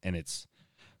know, and it's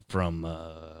from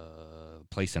a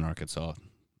place in Arkansas.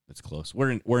 It's close.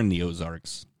 We're in the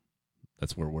Ozarks.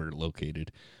 That's where we're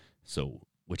located. So,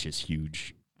 which is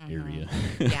huge area.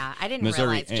 Yeah, I didn't Missouri,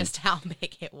 realize just how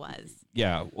big it was.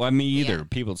 Yeah, well, me either. Yeah.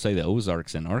 People say the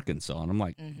Ozarks in Arkansas, and I'm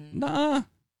like, nah.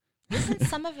 Isn't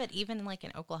some of it even like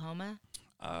in Oklahoma?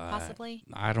 Possibly.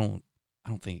 I don't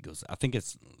think it goes. I think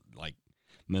it's like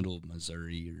middle of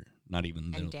Missouri, or not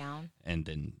even middle, and down, and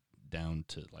then down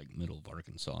to like middle of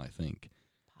Arkansas. I think.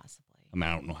 Possibly. I mean,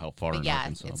 I don't know how far in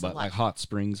Arkansas, but like Hot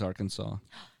Springs, Arkansas.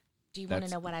 Do you want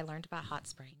to know what I learned about Hot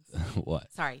Springs?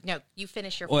 What? Sorry, no. You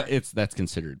finish your. Well, that's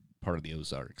considered part of the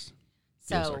Ozarks.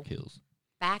 So, Ozark Hills.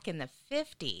 Back in the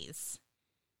 50s,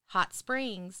 Hot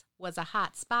Springs was a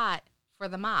hot spot for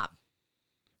the mob.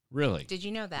 Really? Did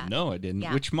you know that? No, I didn't.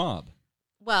 Yeah. Which mob?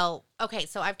 Well, okay,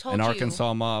 so I've told you. An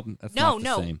Arkansas mob? That's not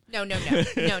the same. No.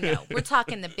 We're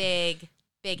talking the big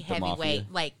heavyweight, mafia?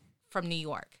 like from New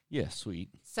York. Yeah, sweet.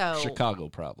 So Chicago,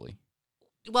 probably.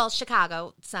 Well,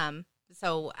 Chicago, some.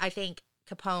 So I think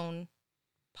Capone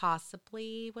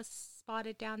possibly was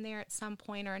spotted down there at some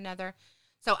point or another.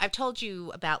 So I've told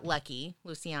you about Lucky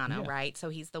Luciano, right? So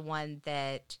he's the one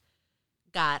that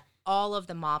got all of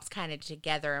the mobs kind of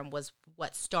together and was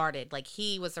what started. Like,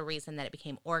 he was the reason that it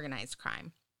became organized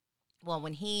crime. Well,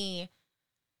 when he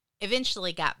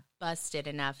eventually got busted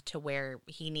enough to where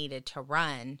he needed to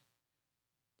run,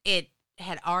 it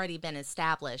had already been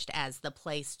established as the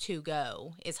place to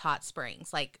go is Hot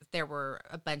Springs. Like, there were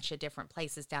a bunch of different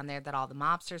places down there that all the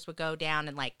mobsters would go down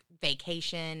and, like,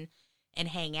 vacation and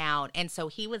hang out. And so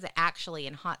he was actually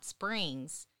in Hot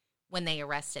Springs when they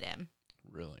arrested him.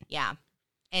 Really? Yeah.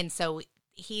 And so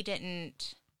he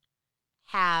didn't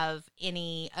have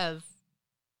any of,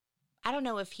 I don't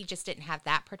know if he just didn't have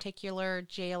that particular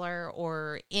jailer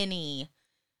or any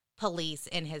police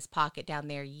in his pocket down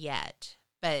there yet.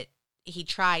 But he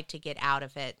tried to get out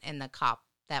of it, and the cop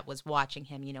that was watching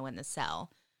him, in the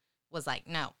cell was like,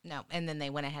 no. And then they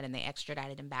went ahead and they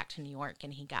extradited him back to New York,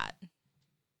 and he got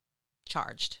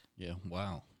charged. Yeah,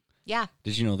 wow. Yeah.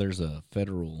 Did you know there's a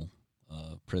federal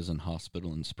prison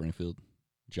hospital in Springfield?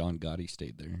 John Gotti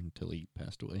stayed there until he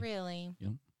passed away. Really?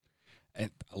 Yep.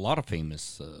 And a lot of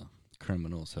famous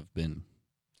criminals have been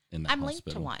in that I'm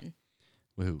hospital. linked to one.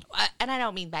 Woohoo. And I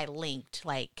don't mean by linked,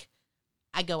 like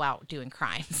I go out doing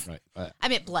crimes. Right. I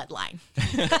meant bloodline.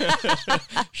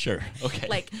 Sure. Okay.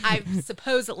 Like I've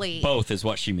supposedly. Both is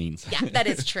what she means. Yeah, that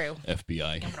is true.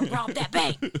 FBI. I'm going to rob that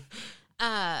bank.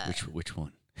 Which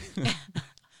one?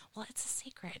 Well, it's a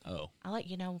secret. Oh. I'll let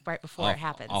you know right before it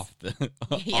happens. Off the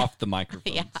Yeah. off the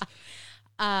microphones. Yeah.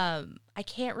 I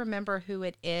can't remember who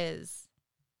it is.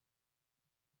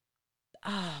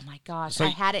 Oh my gosh, So I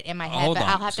had it in my head, hold but on.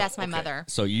 I'll have to ask my Okay. mother.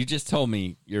 So you just told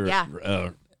me you're. Yeah.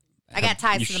 I got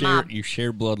ties to the mob. You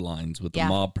share bloodlines with the Yeah.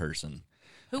 mob person.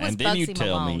 Who was and then you Bugsy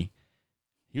tell Malone? me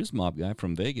he was a mob guy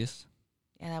from Vegas.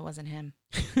 Yeah, that wasn't him.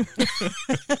 I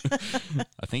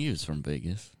think he was from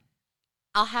Vegas.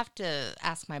 I'll have to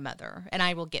ask my mother, and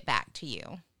I will get back to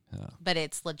you. But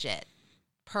it's legit,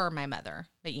 per my mother.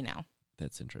 But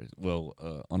That's interesting.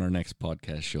 Well, on our next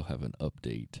podcast, she'll have an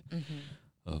update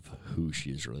of who she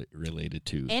is related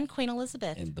to. And Queen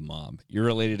Elizabeth. And the mob. You're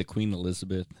related to Queen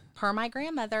Elizabeth? Per my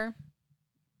grandmother.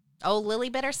 Oh,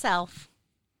 Lilibet herself.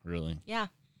 Really? Yeah.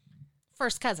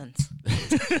 First cousins.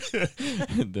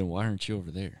 Then why aren't you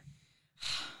over there?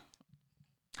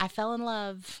 I fell in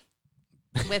love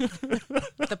with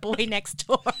the boy next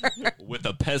door. With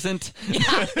a peasant?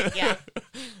 Yeah.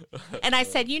 And I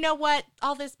said, you know what?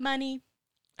 All this money,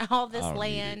 all this I don't need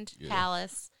land, it. Yeah.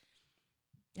 palace,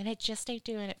 and it just ain't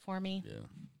doing it for me. Yeah.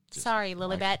 Sorry,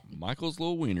 Lilibet. Michael's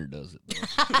little wiener does it.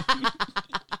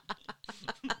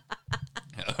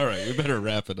 All right, we better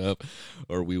wrap it up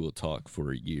or we will talk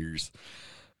for years.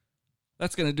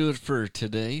 That's going to do it for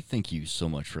today. Thank you so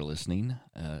much for listening.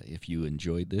 If you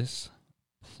enjoyed this,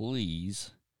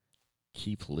 please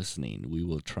keep listening. We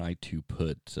will try to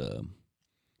put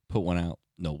one out.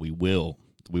 No, we will.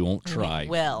 We won't try.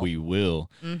 We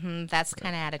will. That's the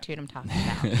kind of attitude I'm talking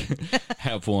about.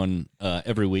 Have one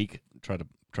every week. Try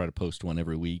to post one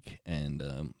every week,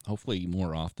 and hopefully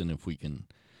more often if we can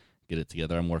get it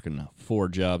together. I'm working 4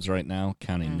 jobs right now,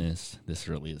 counting this. This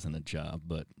really isn't a job,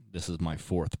 but this is my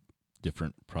 4th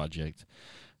different project,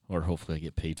 or hopefully I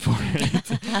get paid for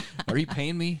it. Are you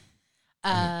paying me?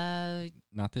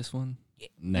 Not this one?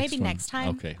 Maybe one? next time.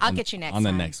 Okay. I'll get you next on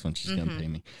time. On the next one, she's going to pay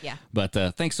me. Yeah. But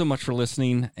thanks so much for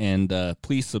listening, and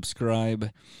please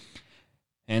subscribe,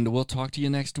 and we'll talk to you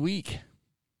next week.